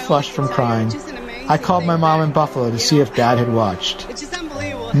face still flushed from crying, I called my mom in Buffalo to see if Dad had watched.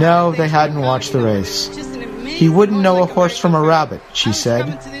 No, they hadn't watched the race. He wouldn't know a horse from a rabbit, she said.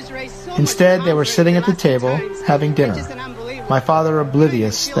 Instead, they were sitting at the table, having dinner. My father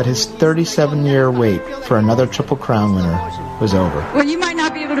oblivious that his 37-year wait for another Triple Crown winner was over. Well, you might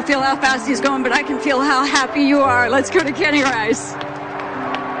not be able to feel how fast he's going, but I can feel how happy you are. Let's go to Kenny Rice.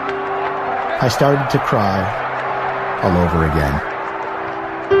 I started to cry all over again.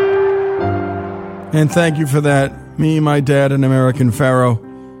 And thank you for that, me, my dad, and American Pharaoh,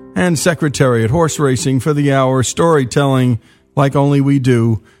 and Secretariat Horse Racing for the hour, storytelling like only we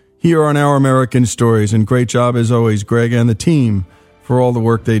do here on Our American Stories. And great job, as always, Greg and the team, for all the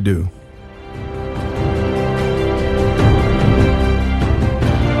work they do.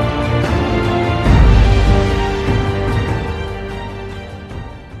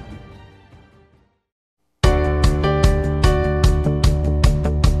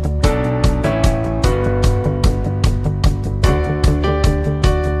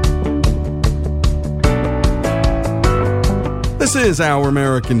 This is Our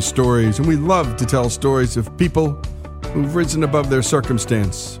American Stories, and we love to tell stories of people who've risen above their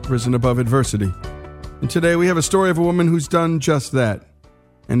circumstance, risen above adversity. And today we have a story of a woman who's done just that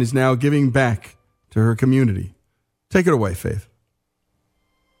and is now giving back to her community. Take it away, Faith.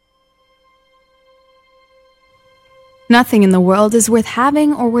 Nothing in the world is worth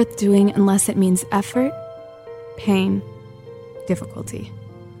having or worth doing unless it means effort, pain, difficulty.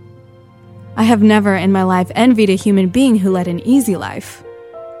 I have never in my life envied a human being who led an easy life.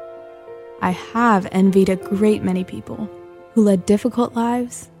 I have envied a great many people who led difficult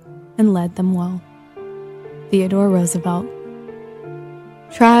lives and led them well. Theodore Roosevelt.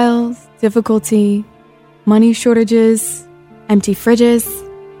 Trials, difficulty, money shortages, empty fridges,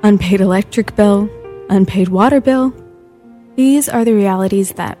 unpaid electric bill, unpaid water bill. These are the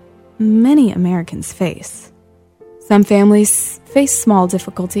realities that many Americans face. Some families face small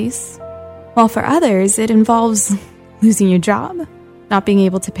difficulties, while for others, it involves losing your job, not being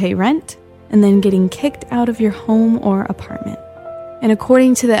able to pay rent, and then getting kicked out of your home or apartment. And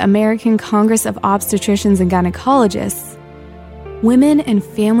according to the American Congress of Obstetricians and Gynecologists, women and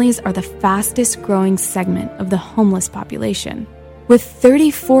families are the fastest growing segment of the homeless population, with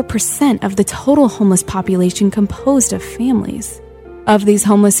 34% of the total homeless population composed of families. Of these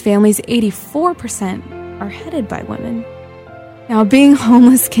homeless families, 84% are headed by women. Now, being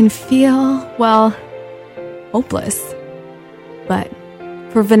homeless can feel, well, hopeless. But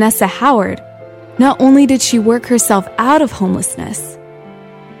for Vanessa Howard, not only did she work herself out of homelessness,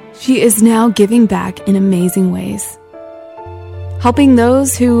 she is now giving back in amazing ways, helping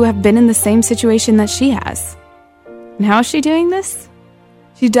those who have been in the same situation that she has. And how is she doing this?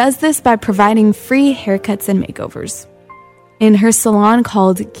 She does this by providing free haircuts and makeovers in her salon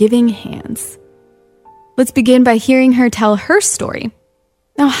called Giving Hands. Let's begin by hearing her tell her story.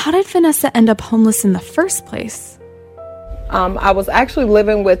 Now, how did Vanessa end up homeless in the first place? I was actually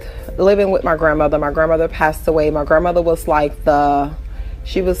living with my grandmother. My grandmother passed away. My grandmother was like the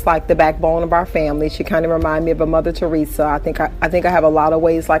backbone of our family. She kind of reminded me of a Mother Teresa. I think I have a lot of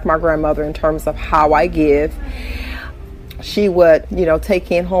ways like my grandmother in terms of how I give. She would, take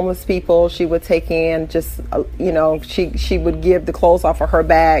in homeless people. She would take in she would give the clothes off of her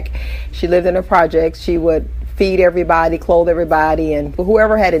back. She lived in a project. She would feed everybody, clothe everybody, and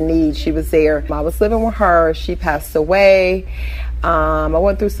whoever had a need, she was there. I was living with her. She passed away. I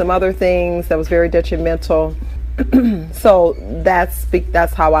went through some other things that was very detrimental. So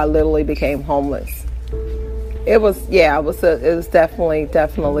that's how I literally became homeless. It was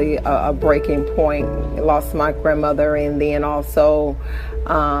definitely a breaking point. I lost my grandmother, and then also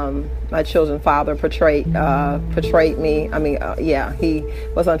my children's father betrayed me. He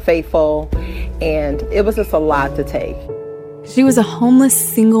was unfaithful, and it was just a lot to take. She was a homeless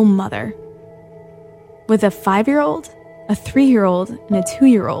single mother with a 5-year-old, a 3-year-old, and a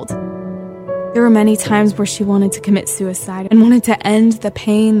 2-year-old. There were many times where she wanted to commit suicide and wanted to end the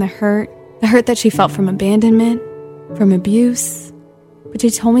pain, the hurt that she felt from abandonment, from abuse. But she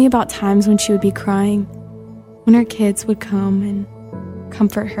told me about times when she would be crying, when her kids would come and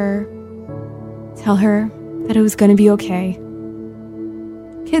comfort her, tell her that it was going to be okay.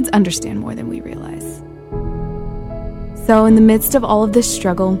 Kids understand more than we realize. So in the midst of all of this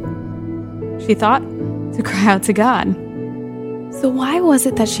struggle, she thought to cry out to God. So why was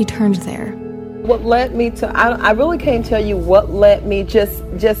it that she turned there? What led me to, I really can't tell you what led me,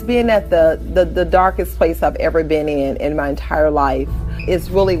 just being at the darkest place I've ever been in my entire life is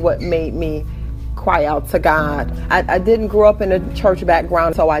really what made me cry out to God. I didn't grow up in a church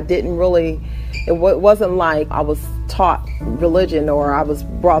background, so I didn't really, it wasn't like I was taught religion or I was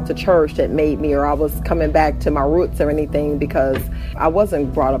brought to church that made me, or I was coming back to my roots or anything, because I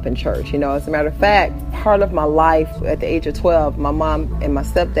wasn't brought up in church. As a matter of fact, part of my life at the age of 12, my mom and my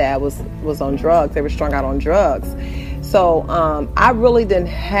stepdad was on drugs. They were strung out on drugs. So I really didn't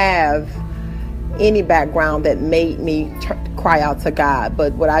have any background that made me cry out to God.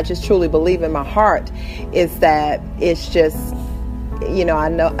 But what I just truly believe in my heart is that it's just, I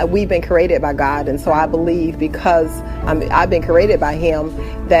know we've been created by God, and so I believe because I've been created by Him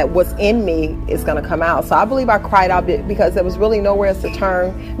that what's in me is going to come out. So I believe I cried out because there was really nowhere else to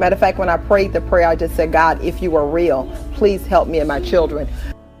turn. Matter of fact, when I prayed the prayer, I just said, God, if you are real, please help me and my children.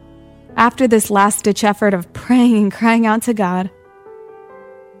 After this last-ditch effort of praying and crying out to God,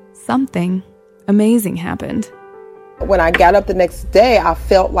 something amazing happened. When I got up the next day, I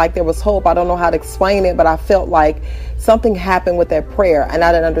felt like there was hope. I don't know how to explain it, but I felt like something happened with that prayer, and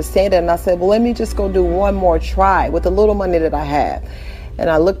I didn't understand it. And I said, well, let me just go do one more try with the little money that I had. And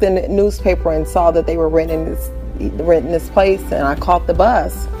I looked in the newspaper and saw that they were renting this place, and I caught the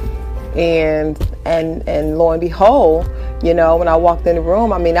bus. And lo and behold, when I walked in the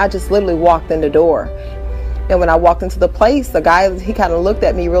room, I just literally walked in the door. And when I walked into the place, the guy, he kind of looked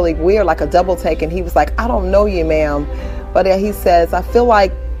at me really weird, like a double take. And he was like, I don't know you, ma'am. But he says, I feel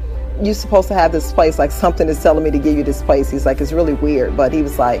like you're supposed to have this place. Like something is telling me to give you this place. He's like, it's really weird. But he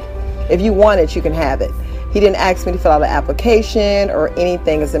was like, if you want it, you can have it. He didn't ask me to fill out an application or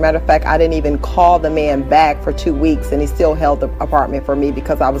anything. As a matter of fact, I didn't even call the man back for 2 weeks, and he still held the apartment for me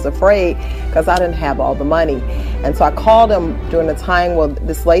because I was afraid, because I didn't have all the money. And so I called him during the time when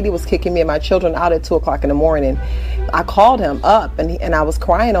this lady was kicking me and my children out at 2 o'clock in the morning. I called him up, and I was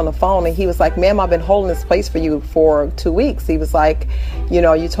crying on the phone, and he was like, ma'am, I've been holding this place for you for 2 weeks. He was like,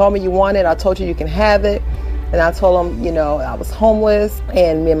 you told me you want it. I told you you can have it. And I told him, I was homeless,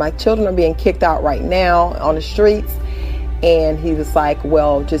 and me and my children are being kicked out right now on the streets. And he was like,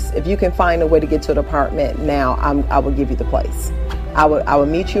 well, just if you can find a way to get to an apartment now, I will give you the place. I would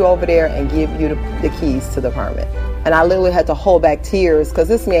meet you over there and give you the keys to the apartment. And I literally had to hold back tears because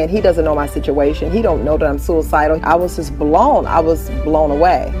this man, he doesn't know my situation. He don't know that I'm suicidal. I was just blown. I was blown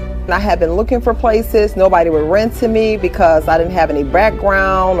away. And I had been looking for places. Nobody would rent to me because I didn't have any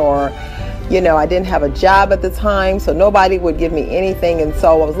background, or I didn't have a job at the time, so nobody would give me anything. And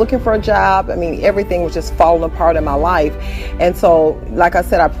so I was looking for a job. Everything was just falling apart in my life. And so, like I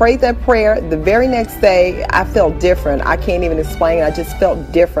said, I prayed that prayer. The very next day, I felt different. I can't even explain it. I just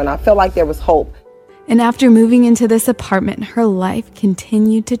felt different. I felt like there was hope. And after moving into this apartment, her life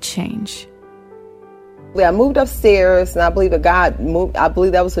continued to change. I moved upstairs, and I believe that God moved. I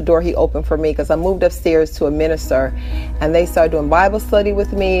believe that was the door He opened for me, because I moved upstairs to a minister, and they started doing Bible study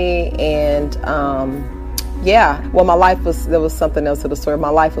with me. And my life was, there was something else to the story. My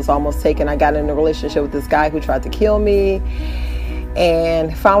life was almost taken. I got in a relationship with this guy who tried to kill me,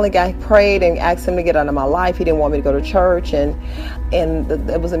 and finally I prayed and asked him to get out of my life. He didn't want me to go to church, and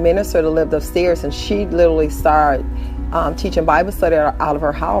there was a minister that lived upstairs, and she literally started teaching Bible study out of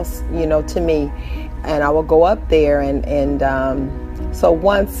her house, to me. And I would go up there, and so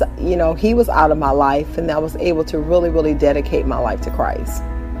once, he was out of my life, and I was able to really, really dedicate my life to Christ.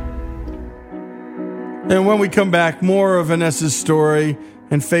 And when we come back, more of Vanessa's story,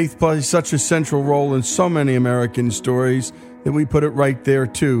 and faith plays such a central role in so many American stories that we put it right there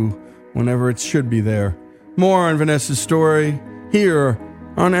too, whenever it should be there. More on Vanessa's story here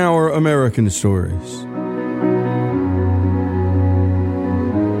on Our American Stories.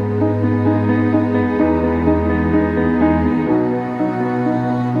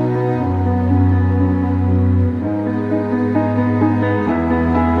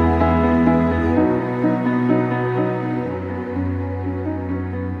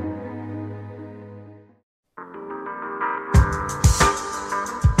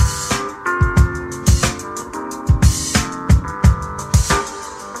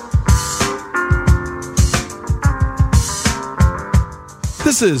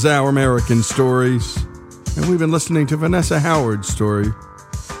 This is Our American Stories, and we've been listening to Vanessa Howard's story.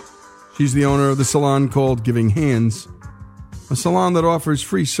 She's the owner of the salon called Giving Hands, a salon that offers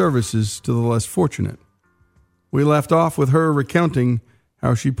free services to the less fortunate. We left off with her recounting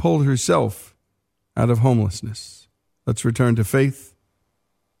how she pulled herself out of homelessness. Let's return to Faith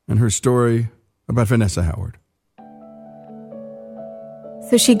and her story about Vanessa Howard.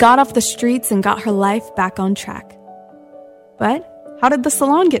 So she got off the streets and got her life back on track. But how did the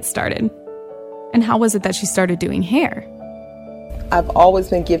salon get started? And how was it that she started doing hair? I've always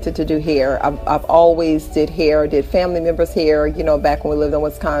been gifted to do hair. I've always did hair, did family members' hair, back when we lived in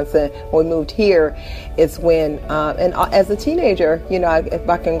Wisconsin. When we moved here, it's when, and as a teenager, if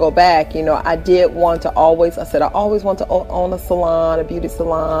I can go back, I did want to always, I always want to own a salon, a beauty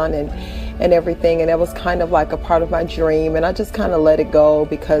salon and everything. And that was kind of like a part of my dream. And I just kind of let it go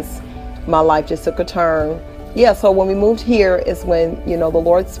because my life just took a turn. Yeah, so when we moved here is when, the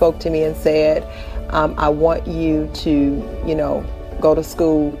Lord spoke to me and said, I want you to, go to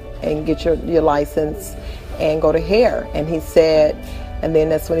school and get your license and go to hair. And he said, and then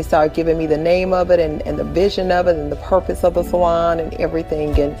that's when he started giving me the name of it and the vision of it and the purpose of the salon and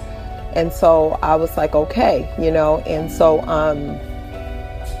everything. And so I was like, okay, and so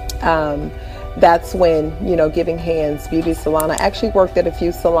that's when, Giving Hands Beauty Salon. I actually worked at a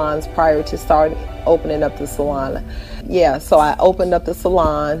few salons prior to start opening up the salon. Yeah, so I opened up the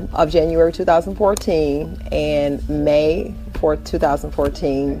salon of January 2014, and May 4th,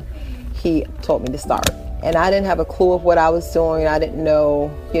 2014, he told me to start. And I didn't have a clue of what I was doing. I didn't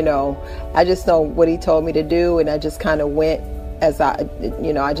know, I just know what he told me to do, and I just kind of went as I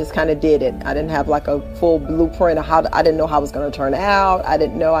just kind of did it. I didn't have like a full blueprint of how, I didn't know how it was going to turn out. I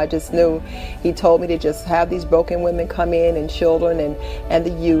didn't know, I just knew he told me to just have these broken women come in and children and the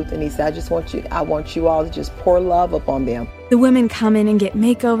youth. And he said, I want you all to just pour love upon them. The women come in and get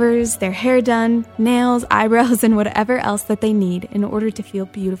makeovers, their hair done, nails, eyebrows, and whatever else that they need in order to feel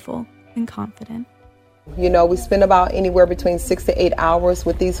beautiful and confident. We spend about anywhere between 6 to 8 hours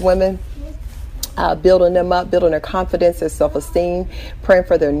with these women. Building them up, building their confidence, their self-esteem, praying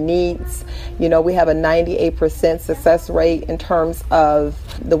for their needs. We have a 98% success rate in terms of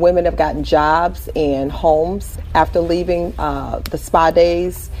the women have gotten jobs and homes after leaving the spa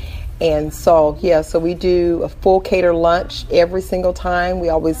days. And so, so we do a full cater lunch every single time. We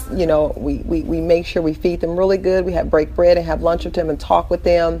always, we make sure we feed them really good. We have break bread and have lunch with them and talk with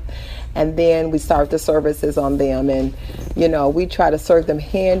them. And then we start the services on them. And, we try to serve them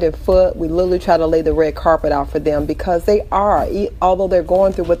hand and foot. We literally try to lay the red carpet out for them because they are, although they're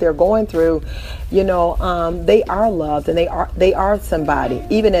going through what they're going through, they are loved and they are somebody,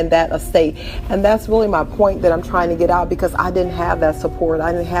 even in that estate. And that's really my point that I'm trying to get out, because I didn't have that support.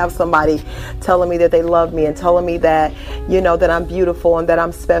 I didn't have somebody telling me that they love me and telling me that, that I'm beautiful and that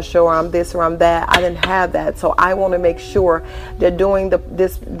I'm special or I'm this or I'm that. I didn't have that. So I want to make sure that doing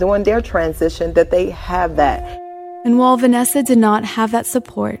their transition, that they have that. And while Vanessa did not have that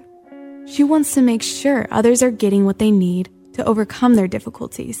support, she wants to make sure others are getting what they need to overcome their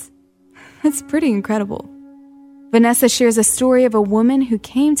difficulties. That's pretty incredible. Vanessa shares a story of a woman who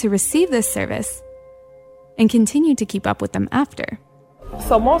came to receive this service and continued to keep up with them after.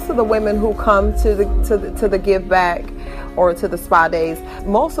 So most of the women who come to the give back or to the spa days,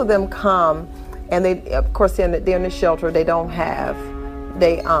 most of them come and they, of course, they're in the shelter. They don't have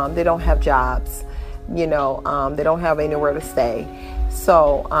jobs. They don't have anywhere to stay.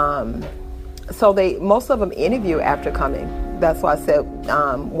 So most of them interview after coming. That's why I said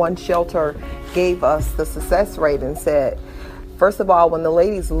one shelter gave us the success rate and said, first of all, when the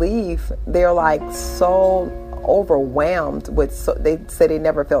ladies leave, they're like so overwhelmed with, they say they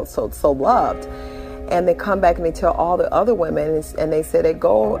never felt so loved. And they come back and they tell all the other women, and they say they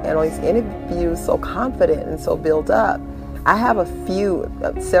go and all these interviews so confident and so built up. I have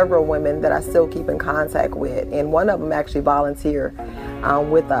several women that I still keep in contact with, and one of them actually volunteered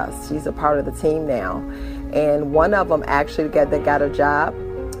with us. She's a part of the team now, and one of them actually got a job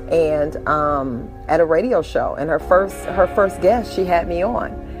and at a radio show. And her first guest, she had me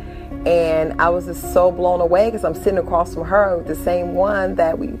on, and I was just so blown away because I'm sitting across from her with the same one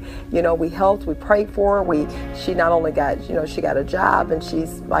that we helped, we prayed for. She not only got she got a job, and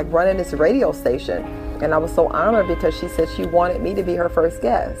she's like running this radio station. And I was so honored because she said she wanted me to be her first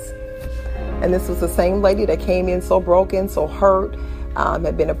guest. And this was the same lady that came in so broken, so hurt,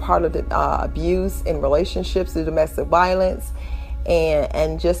 had been a part of the abuse in relationships, the domestic violence.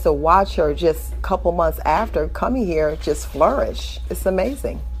 And just to watch her just a couple months after coming here just flourish. It's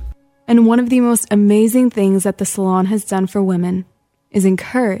amazing. And one of the most amazing things that the salon has done for women is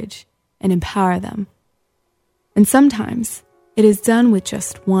encourage and empower them. And sometimes it is done with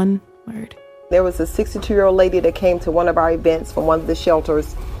just one word. There was a 62-year-old lady that came to one of our events from one of the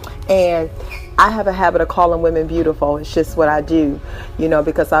shelters, and I have a habit of calling women beautiful. It's just what I do,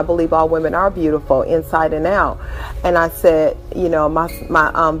 because I believe all women are beautiful inside and out. And I said,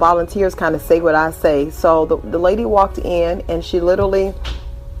 my volunteers kind of say what I say. So the lady walked in, and she literally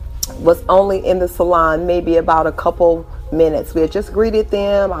was only in the salon maybe about a couple minutes. We had just greeted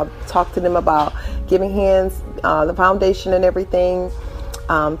them. I talked to them about Giving Hands, the foundation and everything.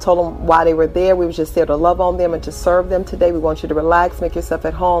 told them why they were there. We were just there to love on them and to serve them today. We want you to relax, make yourself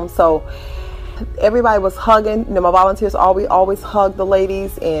at home. So everybody was hugging. You know, my volunteers always hug the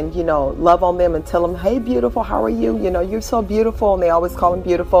ladies and, you know, love on them and tell them, hey, beautiful, how are you? You know, you're so beautiful. And they always call them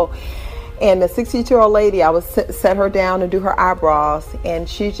beautiful. And the 62-year-old lady, I would set her down and do her eyebrows, and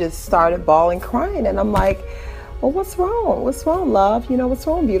she just started bawling, crying. And I'm like, well, what's wrong? What's wrong, love? You know, what's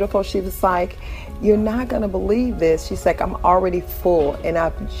wrong, beautiful? She was like, you're not going to believe this. She's like, I'm already full, and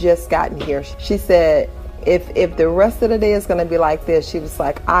I've just gotten here. She said, if the rest of the day is going to be like this, she was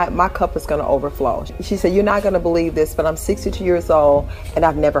like, my cup is going to overflow. She said, you're not going to believe this, but I'm 62 years old, and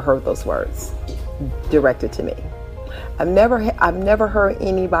I've never heard those words directed to me. I've never heard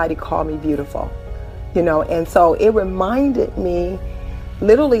anybody call me beautiful, you know, and so it reminded me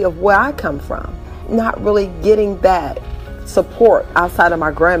literally of where I come from, not really getting that support outside of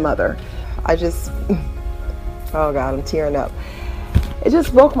my grandmother. I just, oh God, I'm tearing up. It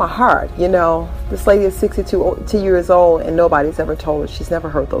just broke my heart, you know. This lady is 62 years old, and nobody's ever told her. She's never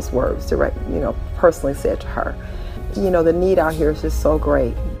heard those words direct, you know, personally said to her. You know, the need out here is just so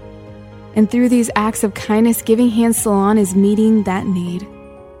great. And through these acts of kindness, Giving Hands Salon is meeting that need.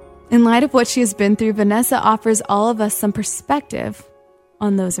 In light of what she has been through, Vanessa offers all of us some perspective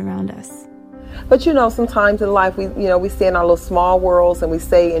on those around us. But you know, sometimes in life, we stay in our little small worlds and we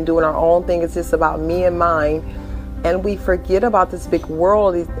stay and doing our own thing. It's just about me and mine. And we forget about this big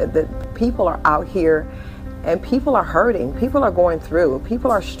world that people are out here, and people are hurting. People are going through.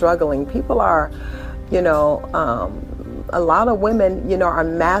 People are struggling. People are, you know, a lot of women, you know, are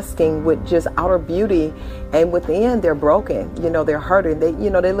masking with just outer beauty, and within they're broken. You know, they're hurting. They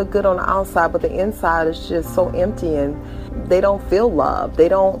look good on the outside, but the inside is just so empty, and they don't feel love. They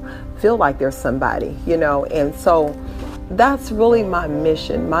don't feel like they're somebody, you know. And so that's really my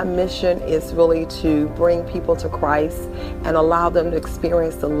mission. My mission is really to bring people to Christ and allow them to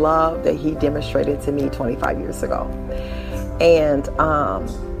experience the love that He demonstrated to me 25 years ago. And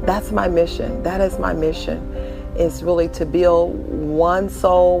that's my mission. That is my mission. Is really to build one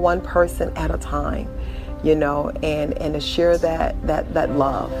soul, one person at a time, you know, and to share that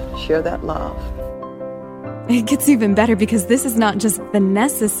love, share that love. It gets even better because this is not just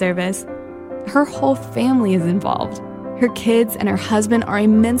Vanessa's service. Her whole family is involved. Her kids and her husband are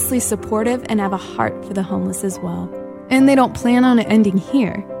immensely supportive and have a heart for the homeless as well. And they don't plan on it ending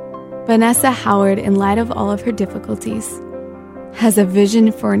here. Vanessa Howard, in light of all of her difficulties, has a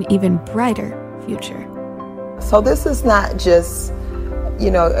vision for an even brighter future. So this is not just,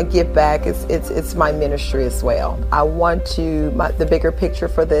 you know, a give back. It's my ministry as well. I want to, the bigger picture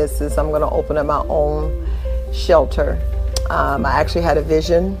for this is I'm going to open up my own shelter. I actually had a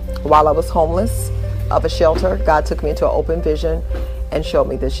vision while I was homeless of a shelter. God took me into an open vision and showed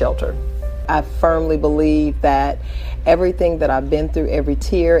me this shelter. I firmly believe that everything that I've been through, every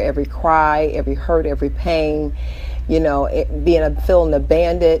tear, every cry, every hurt, every pain, you know, feeling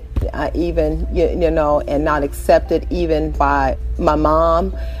abandoned, even, you know, and not accepted even by my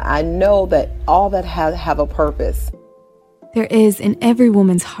mom. I know that all that have a purpose. There is in every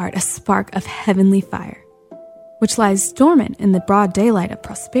woman's heart a spark of heavenly fire, which lies dormant in the broad daylight of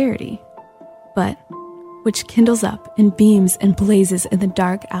prosperity, but which kindles up and beams and blazes in the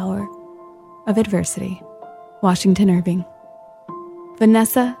dark hour of adversity. Washington Irving.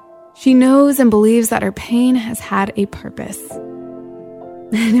 Vanessa, she knows and believes that her pain has had a purpose.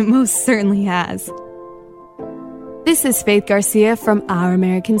 And it most certainly has. This is Faith Garcia from Our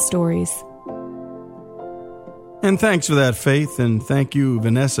American Stories. And thanks for that, Faith, and thank you,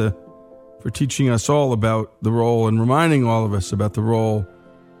 Vanessa, for teaching us all about the role and reminding all of us about the role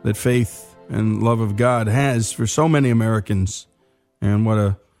that faith and love of God has for so many Americans, and what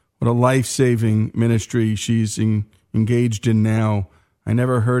a life-saving ministry she's engaged in now. I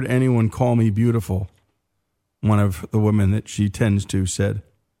never heard anyone call me beautiful, one of the women that she tends to said.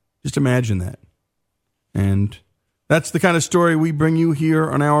 Just imagine that. And that's the kind of story we bring you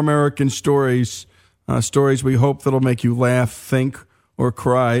here on Our American Stories, stories we hope that'll make you laugh, think, or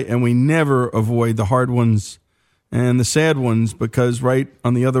cry, and we never avoid the hard ones and the sad ones, because right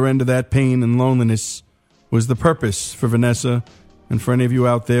on the other end of that pain and loneliness was the purpose for Vanessa and for any of you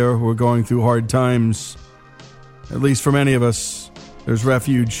out there who are going through hard times. At least for many of us, there's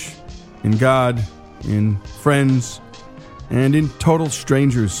refuge in God, in friends, and in total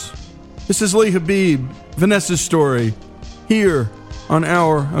strangers. This is Lee Habib, Vanessa's story, here on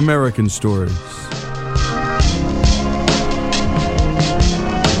Our American Stories.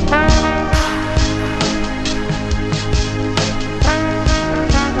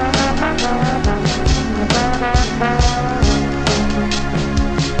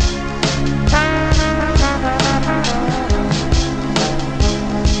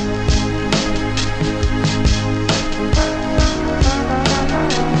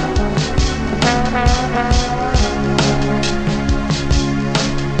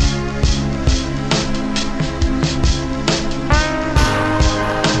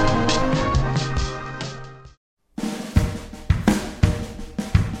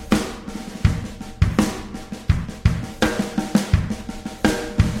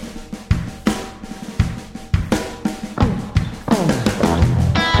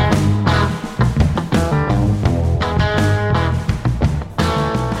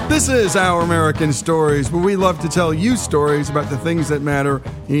 is Our American Stories, where we love to tell you stories about the things that matter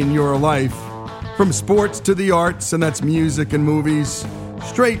in your life. From sports to the arts, and that's music and movies,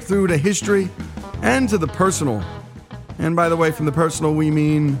 straight through to history and to the personal. And by the way, from the personal we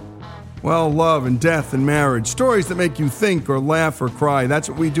mean, well, love and death and marriage. Stories that make you think or laugh or cry. That's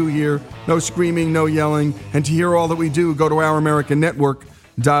what we do here. No screaming, no yelling. And to hear all that we do, go to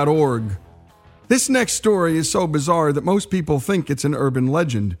ouramericannetwork.org. This next story is so bizarre that most people think it's an urban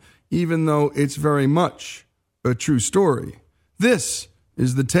legend, even though it's very much a true story. This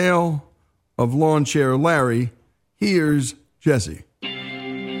is the tale of Lawnchair Larry. Here's Jesse.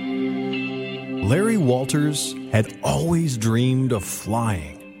 Larry Walters had always dreamed of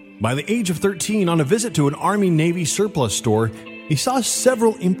flying. By the age of 13, on a visit to an Army-Navy surplus store, he saw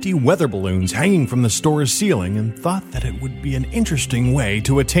several empty weather balloons hanging from the store's ceiling and thought that it would be an interesting way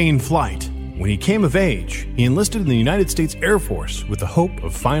to attain flight. When he came of age, he enlisted in the United States Air Force with the hope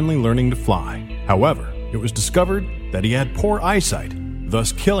of finally learning to fly. However, it was discovered that he had poor eyesight,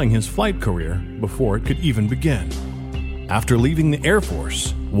 thus killing his flight career before it could even begin. After leaving the Air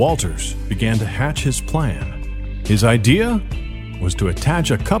Force, Walters began to hatch his plan. His idea was to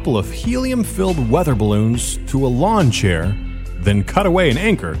attach a couple of helium-filled weather balloons to a lawn chair, then cut away an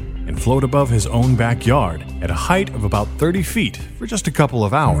anchor and float above his own backyard at a height of about 30 feet for just a couple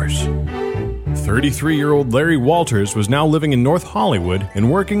of hours. 33-year-old Larry Walters was now living in North Hollywood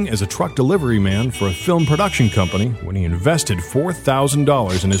and working as a truck delivery man for a film production company when he invested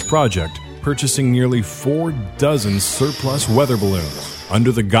 $4,000 in his project, purchasing nearly 4 dozen surplus weather balloons.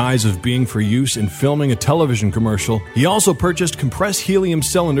 Under the guise of being for use in filming a television commercial, he also purchased compressed helium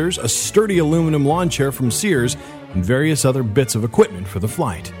cylinders, a sturdy aluminum lawn chair from Sears, and various other bits of equipment for the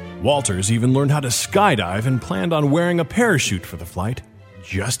flight. Walters even learned how to skydive and planned on wearing a parachute for the flight,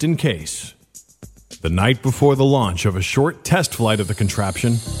 just in case. The night before the launch of a short test flight of the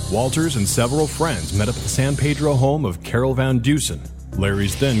contraption, Walters and several friends met up at the San Pedro home of Carol Van Dusen,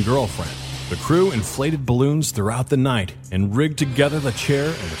 Larry's then girlfriend. The crew inflated balloons throughout the night and rigged together the chair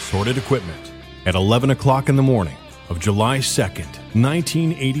and assorted equipment. At 11 o'clock in the morning of July 2nd,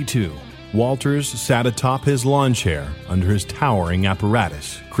 1982, Walters sat atop his lawn chair under his towering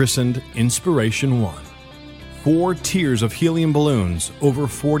apparatus, christened Inspiration 1. 4 tiers of helium balloons, over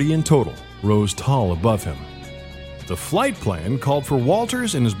 40 in total, rose tall above him. The flight plan called for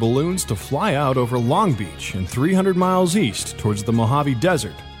Walters and his balloons to fly out over Long Beach and 300 miles east towards the Mojave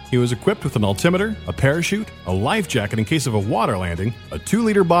Desert. He was equipped with an altimeter, a parachute, a life jacket in case of a water landing, a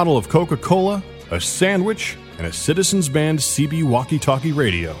 2-liter bottle of Coca-Cola, a sandwich, and a Citizens Band CB walkie-talkie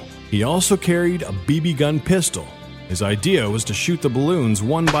radio. He also carried a BB gun pistol. His idea was to shoot the balloons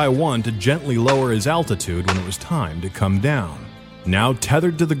one by one to gently lower his altitude when it was time to come down. Now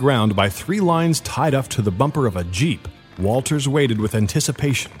tethered to the ground by 3 lines tied up to the bumper of a Jeep, Walters waited with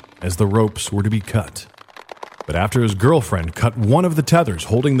anticipation as the ropes were to be cut. But after his girlfriend cut one of the tethers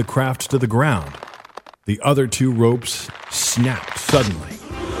holding the craft to the ground, the other 2 ropes snapped suddenly.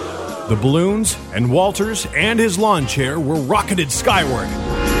 The balloons and Walters and his lawn chair were rocketed skyward.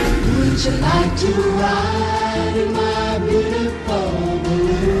 Would you like to ride in my beautiful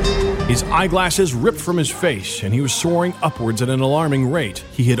balloon? His eyeglasses ripped from his face, and he was soaring upwards at an alarming rate.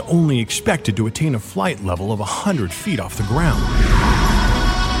 He had only expected to attain a flight level of 100 feet off the ground.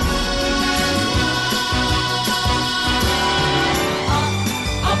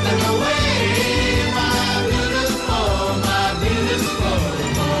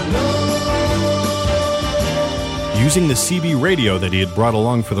 Using the CB radio that he had brought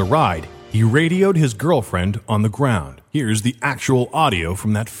along for the ride, he radioed his girlfriend on the ground. Here's the actual audio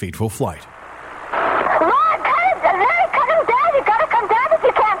from that fateful flight. Ron, Larry, cut him down. You gotta come down if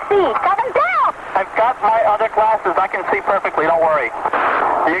you can't see. Cut him down. I've got my other glasses. I can see perfectly. Don't worry.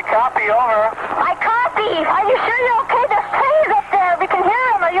 You copy, over. I copy. Are you sure you're okay? There's trees up there. We can hear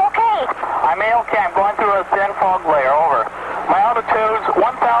him. Are you okay? I'm okay. I'm going through a thin fog layer. Over. My altitude's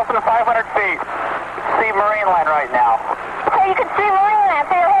 1,500 feet. See marine line right now. So you can see marine land.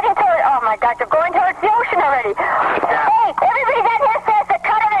 So you're heading toward... Oh, my God. You're going towards the ocean already. Yeah. Hey, everybody down here says to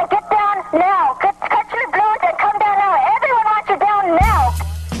cut him and get down now. Cut your balloons and come down now. Everyone wants you down now.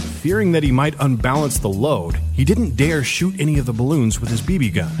 Fearing that he might unbalance the load, he didn't dare shoot any of the balloons with his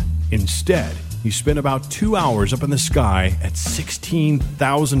BB gun. Instead, he spent about 2 hours up in the sky at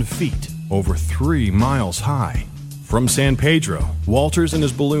 16,000 feet, over 3 miles high. From San Pedro, Walters and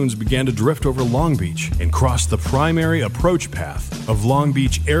his balloons began to drift over Long Beach and crossed the primary approach path of Long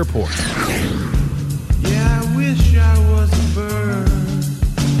Beach Airport. Yeah, I wish I was a bird.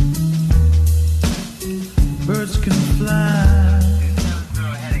 Birds can fly.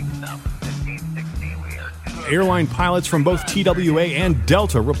 airline pilots from both TWA and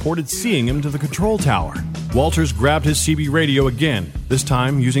Delta reported seeing him to the control tower. Walters grabbed his CB radio again, this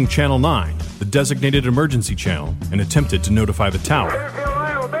time using Channel 9, the designated emergency channel, and attempted to notify the tower.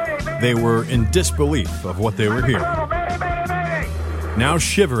 They were in disbelief of what they were hearing. Now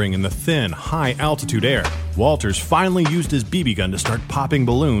shivering in the thin, high-altitude air, Walters finally used his BB gun to start popping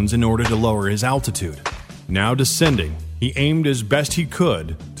balloons in order to lower his altitude. Now descending, he aimed as best he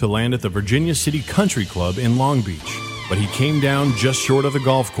could to land at the Virginia City Country Club in Long Beach, but he came down just short of the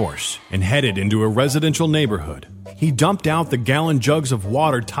golf course and headed into a residential neighborhood. He dumped out the gallon jugs of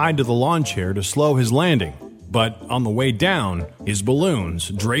water tied to the lawn chair to slow his landing, but on the way down, his balloons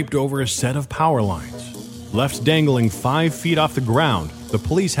draped over a set of power lines. Left dangling 5 feet off the ground, the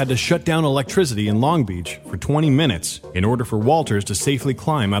police had to shut down electricity in Long Beach for 20 minutes in order for Walters to safely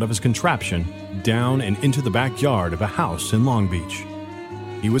climb out of his contraption down and into the backyard of a house in Long Beach.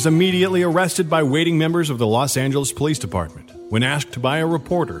 He was immediately arrested by waiting members of the Los Angeles Police Department. When asked by a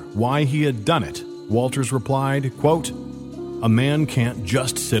reporter why he had done it, Walters replied, quote, "A man can't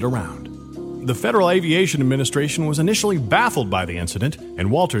just sit around." The Federal Aviation Administration was initially baffled by the incident, and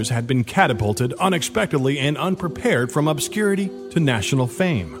Walters had been catapulted unexpectedly and unprepared from obscurity to national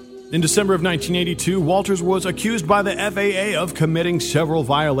fame. In December of 1982, Walters was accused by the FAA of committing several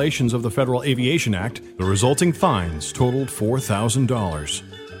violations of the Federal Aviation Act. The resulting fines totaled $4,000.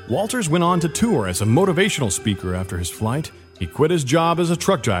 Walters went on to tour as a motivational speaker after his flight. He quit his job as a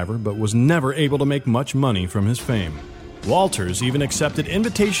truck driver, but was never able to make much money from his fame. Walters even accepted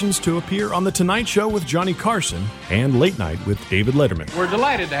invitations to appear on The Tonight Show with Johnny Carson and Late Night with David Letterman. We're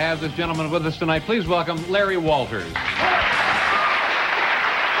delighted to have this gentleman with us tonight. Please welcome Larry Walters.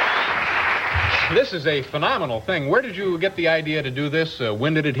 This is a phenomenal thing. Where did you get the idea to do this?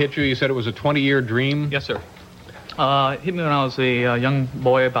 When did it hit you? You said it was a 20-year dream? Yes, sir. It hit me when I was a young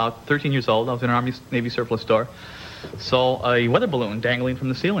boy, about 13 years old. I was in an Army-Navy surplus store. Saw a weather balloon dangling from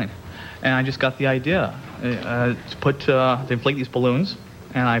the ceiling. And I just got the idea to inflate these balloons,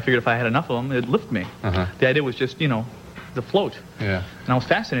 and I figured if I had enough of them, it'd lift me. Uh-huh. The idea was just, the float. Yeah. And I was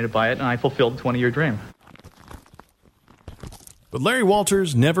fascinated by it, and I fulfilled the 20-year dream. But Larry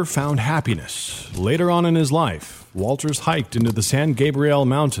Walters never found happiness. Later on in his life, Walters hiked into the San Gabriel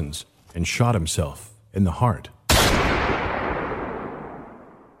Mountains and shot himself in the heart.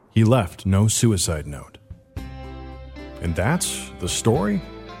 He left no suicide note. And that's the story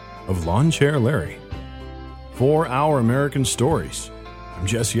of Lawnchair Larry. For Our American Stories, I'm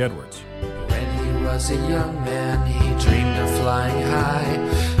Jesse Edwards. When he was a young man, he dreamed of flying high.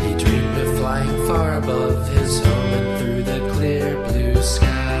 He dreamed of flying far above his home and through the clear blue sky.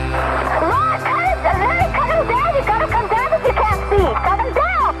 Larry, cut him down. You gotta come down if you can't see. Cut him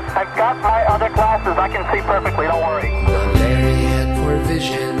down. I've got my other glasses. I can see perfectly. Don't worry. But Larry had poor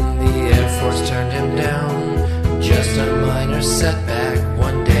vision. The Air Force turned him down. Just a minor setback.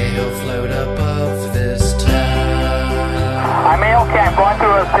 One day he'll float above this town. I'm A-OK. I'm going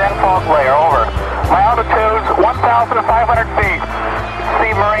through a thin fog layer. Over. My altitude's 1,500 feet.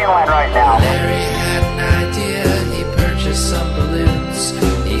 See marine line right now. Larry had an idea. He purchased some balloons.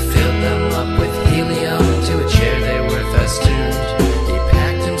 He filled them up with helium. To a chair they were festooned. He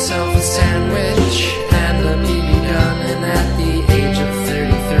packed himself a sandwich and a BB gun. And at the age of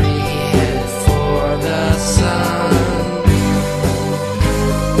 33 he headed for the sun.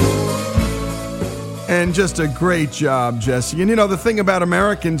 And just a great job, Jesse. And the thing about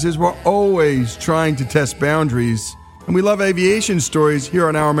Americans is we're always trying to test boundaries. And we love aviation stories here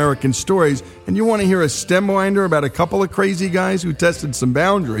on Our American Stories. And you want to hear a stem winder about a couple of crazy guys who tested some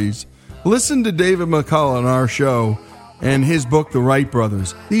boundaries? Listen to David McCullough on our show and his book, The Wright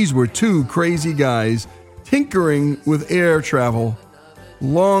Brothers. These were two crazy guys tinkering with air travel.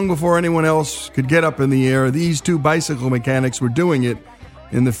 Long before anyone else could get up in the air, these two bicycle mechanics were doing it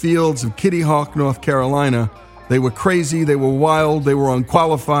in the fields of Kitty Hawk, North Carolina. They were crazy, they were wild, they were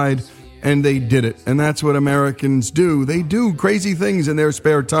unqualified, and they did it. And that's what Americans do. They do crazy things in their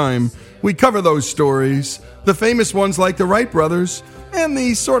spare time. We cover those stories, the famous ones like the Wright brothers, and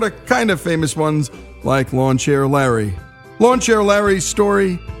the sort of kind of famous ones like Lawnchair Larry. Lawnchair Larry's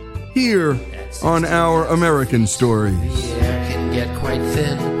story here on Our American Stories. The air can get quite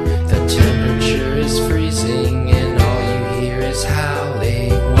thin. The temperature is freezing and all you hear is howling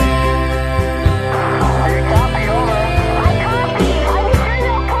wind. Copy, over. I copy. Are you sure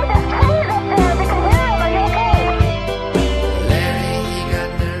you'll put the trees up there? We can hear him. Are you okay? Larry, he got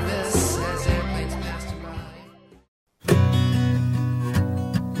nervous as airplanes passed him by.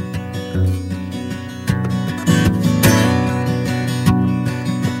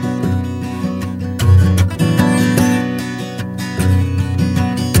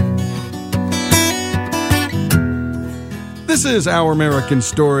 This is Our American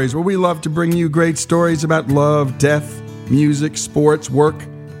Stories, where we love to bring you great stories about love, death, music, sports, work,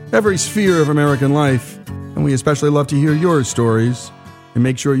 every sphere of American life. And we especially love to hear your stories. And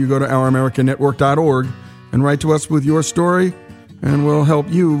make sure you go to ouramericannetwork.org and write to us with your story, and we'll help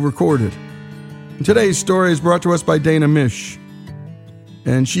you record it. And today's story is brought to us by Dana Mish.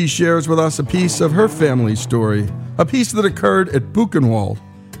 And she shares with us a piece of her family story, a piece that occurred at Buchenwald,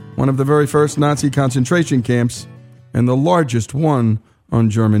 one of the very first Nazi concentration camps, and the largest one on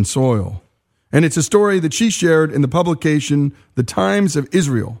German soil. And it's a story that she shared in the publication The Times of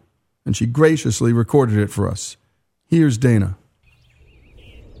Israel, and she graciously recorded it for us. Here's Dana.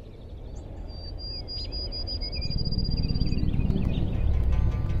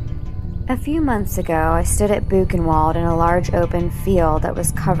 A few months ago, I stood at Buchenwald in a large open field that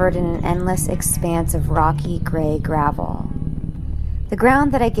was covered in an endless expanse of rocky gray gravel. The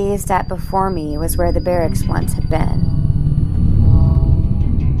ground that I gazed at before me was where the barracks once had been.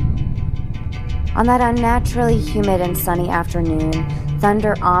 On that unnaturally humid and sunny afternoon,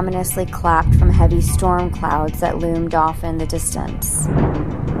 thunder ominously clapped from heavy storm clouds that loomed off in the distance.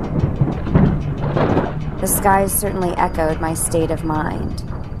 The skies certainly echoed my state of mind.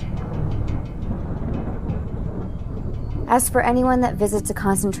 As for anyone that visits a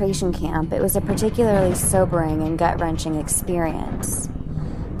concentration camp, it was a particularly sobering and gut-wrenching experience.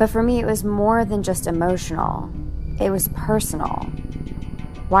 But for me, it was more than just emotional. It was personal.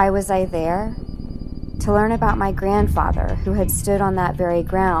 Why was I there? To learn about my grandfather, who had stood on that very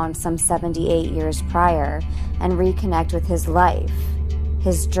ground some 78 years prior, and reconnect with his life,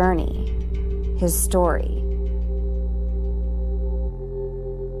 his journey, his story.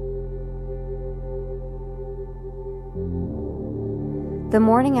 The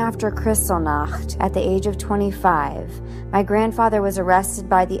morning after Kristallnacht, at the age of 25, my grandfather was arrested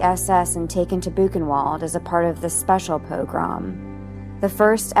by the SS and taken to Buchenwald as a part of the Special Pogrom, the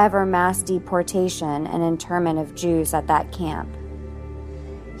first ever mass deportation and internment of Jews at that camp.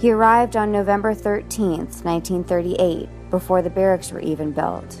 He arrived on November 13th, 1938, before the barracks were even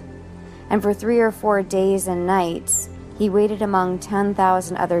built, and for 3 or 4 days and nights, he waited among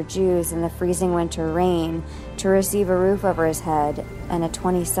 10,000 other Jews in the freezing winter rain to receive a roof over his head and a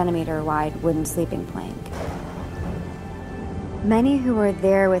 20-centimeter wide wooden sleeping plank. Many who were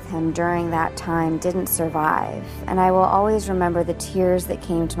there with him during that time didn't survive, and I will always remember the tears that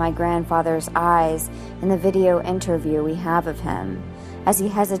came to my grandfather's eyes in the video interview we have of him, as he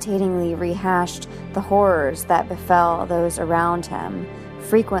hesitatingly rehashed the horrors that befell those around him,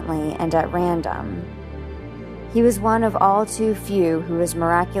 frequently and at random. He was one of all too few who was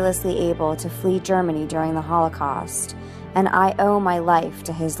miraculously able to flee Germany during the Holocaust, and I owe my life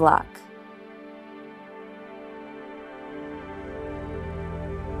to his luck.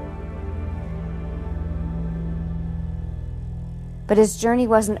 But his journey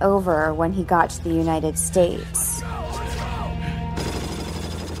wasn't over when he got to the United States.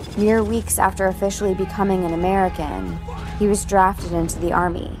 Mere weeks after officially becoming an American, he was drafted into the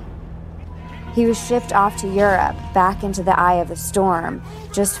Army. He was shipped off to Europe, back into the eye of the storm,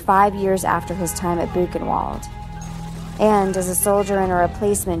 just 5 years after his time at Buchenwald. And as a soldier in a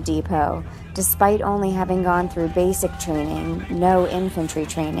replacement depot, despite only having gone through basic training, no infantry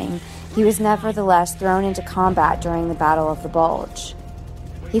training, he was nevertheless thrown into combat during the Battle of the Bulge.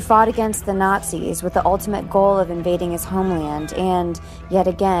 He fought against the Nazis with the ultimate goal of invading his homeland and, yet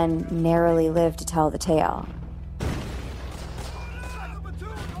again, narrowly lived to tell the tale.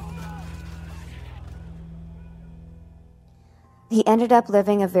 He ended up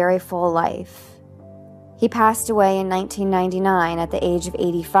living a very full life. He passed away in 1999 at the age of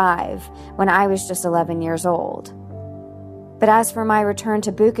 85, when I was just 11 years old. But as for my return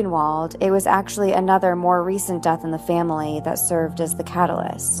to Buchenwald, it was actually another more recent death in the family that served as the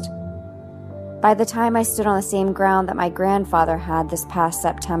catalyst. By the time I stood on the same ground that my grandfather had this past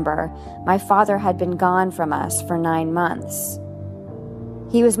September, my father had been gone from us for 9 months.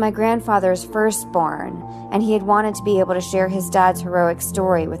 He was my grandfather's firstborn, and he had wanted to be able to share his dad's heroic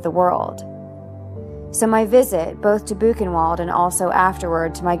story with the world. So my visit, both to Buchenwald and also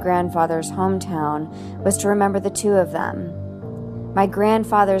afterward to my grandfather's hometown, was to remember the two of them. My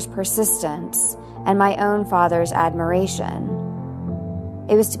grandfather's persistence and my own father's admiration.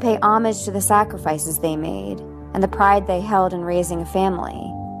 It was to pay homage to the sacrifices they made and the pride they held in raising a family,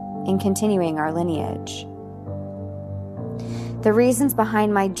 in continuing our lineage. The reasons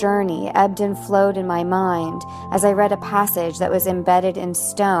behind my journey ebbed and flowed in my mind as I read a passage that was embedded in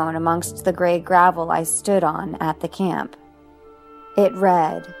stone amongst the gray gravel I stood on at the camp. It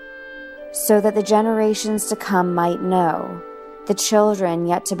read, "So that the generations to come might know, the children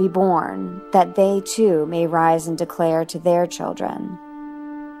yet to be born, that they too may rise and declare to their children.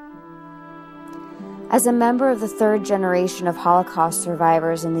 As a member of the third generation of Holocaust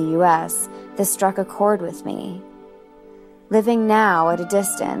survivors in the U.S., this struck a chord with me. Living now at a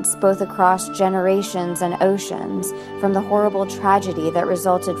distance, both across generations and oceans, from the horrible tragedy that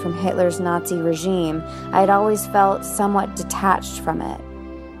resulted from Hitler's Nazi regime, I had always felt somewhat detached from it.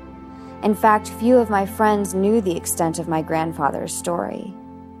 In fact, few of my friends knew the extent of my grandfather's story.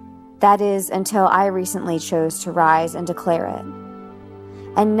 That is, until I recently chose to rise and declare it.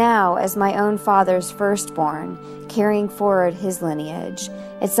 And now, as my own father's firstborn, carrying forward his lineage,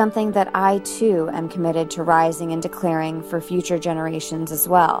 it's something that I too am committed to rising and declaring for future generations as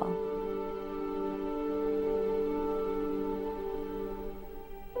well.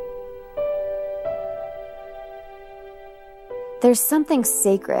 There's something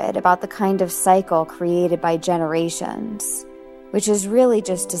sacred about the kind of cycle created by generations, which is really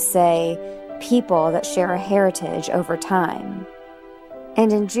just to say people that share a heritage over time.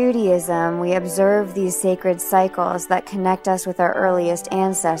 And in Judaism, we observe these sacred cycles that connect us with our earliest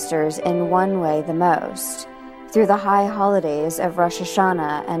ancestors in one way the most, through the high holidays of Rosh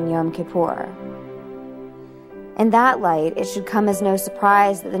Hashanah and Yom Kippur. In that light, it should come as no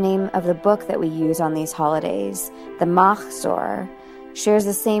surprise that the name of the book that we use on these holidays, the Machzor, shares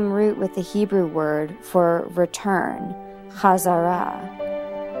the same root with the Hebrew word for return, chazarah.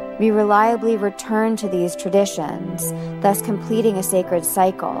 We reliably return to these traditions, thus completing a sacred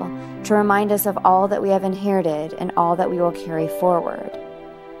cycle, to remind us of all that we have inherited and all that we will carry forward.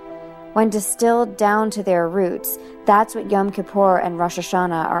 When distilled down to their roots, that's what Yom Kippur and Rosh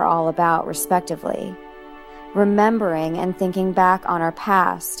Hashanah are all about, respectively. Remembering and thinking back on our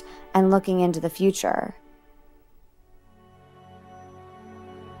past and looking into the future.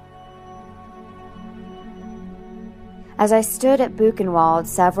 As I stood at Buchenwald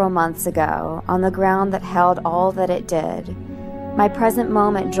several months ago, on the ground that held all that it did, my present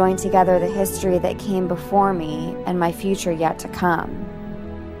moment joined together the history that came before me and my future yet to come.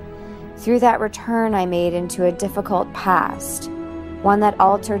 Through that return I made into a difficult past, one that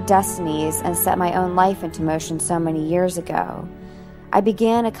altered destinies and set my own life into motion so many years ago, I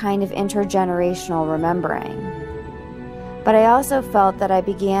began a kind of intergenerational remembering. But I also felt that I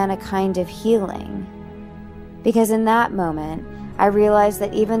began a kind of healing. Because in that moment, I realized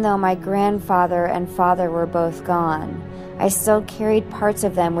that even though my grandfather and father were both gone, I still carried parts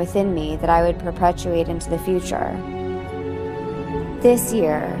of them within me that I would perpetuate into the future. This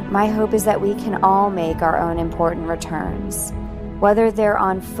year, my hope is that we can all make our own important returns, whether they're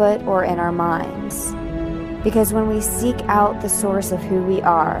on foot or in our minds. Because when we seek out the source of who we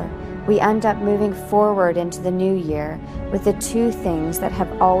are, we end up moving forward into the new year with the two things that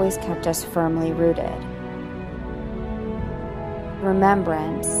have always kept us firmly rooted: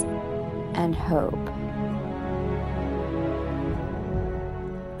 remembrance and hope.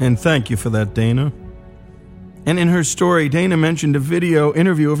 And thank you for that, Dana. And in her story, Dana mentioned a video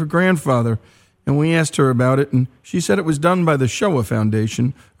interview of her grandfather, and we asked her about it, and she said it was done by the Shoah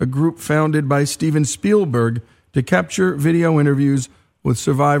Foundation, a group founded by Steven Spielberg to capture video interviews with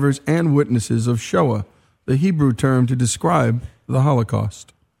survivors and witnesses of Shoah, the Hebrew term to describe the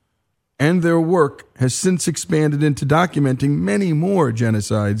Holocaust. And their work has since expanded into documenting many more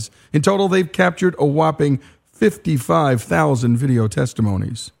genocides. In total, they've captured a whopping 55,000 video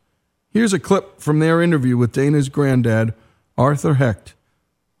testimonies. Here's a clip from their interview with Dana's granddad, Arthur Hecht,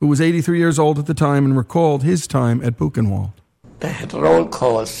 who was 83 years old at the time and recalled his time at Buchenwald. They had roll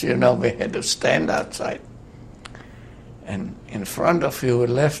calls, we had to stand outside. And in front of you,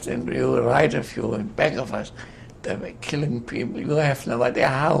 left and you, right of you, and back of us, they were killing people. You have no idea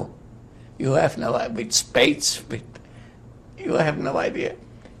how. You have no idea, with spades, you have no idea.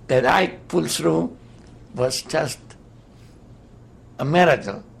 That I pulled through was just a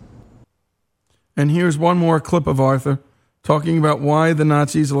miracle. And here's one more clip of Arthur talking about why the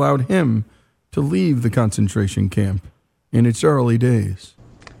Nazis allowed him to leave the concentration camp in its early days.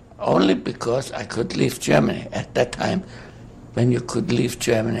 Only because I could leave Germany. At that time, when you could leave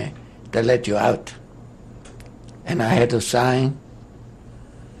Germany, they let you out. And I had to sign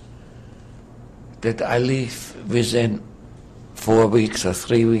that I leave within 4 weeks or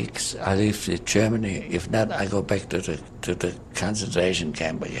 3 weeks. I leave Germany. If not, I go back to the concentration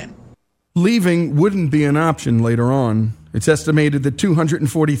camp again. Leaving wouldn't be an option later on. It's estimated that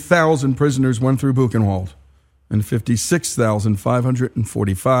 240,000 prisoners went through Buchenwald, and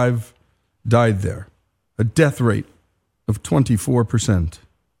 56,545 died there, a death rate of 24%.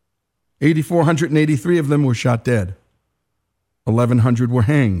 8,483 of them were shot dead. 1,100 were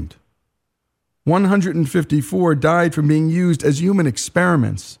hanged. 154 died from being used as human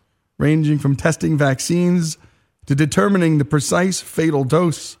experiments, ranging from testing vaccines to determining the precise fatal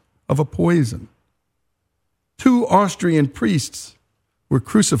dose of a poison. 2 Austrian priests were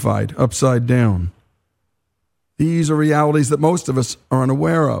crucified upside down. These are realities that most of us are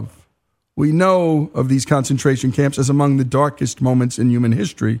unaware of. We know of these concentration camps as among the darkest moments in human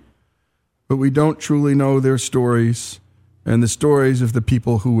history, but we don't truly know their stories and the stories of the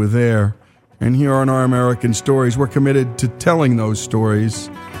people who were there. And here on Our American Stories, we're committed to telling those stories.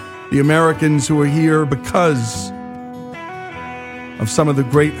 The Americans who are here because of some of the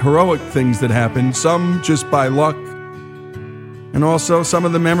great heroic things that happened, some just by luck, and also some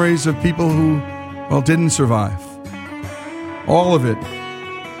of the memories of people who, well, didn't survive. All of it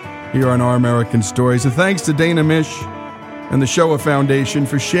here on Our American Stories. And thanks to Dana Mish and the Shoah Foundation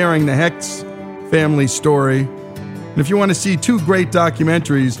for sharing the Hecht's family story. And if you want to see 2 great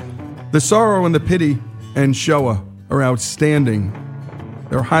documentaries, The Sorrow and the Pity and Shoah are outstanding.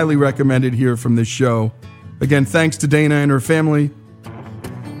 They're highly recommended here from this show. Again, thanks to Dana and her family.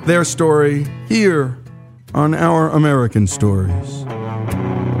 Their story here on Our American Stories.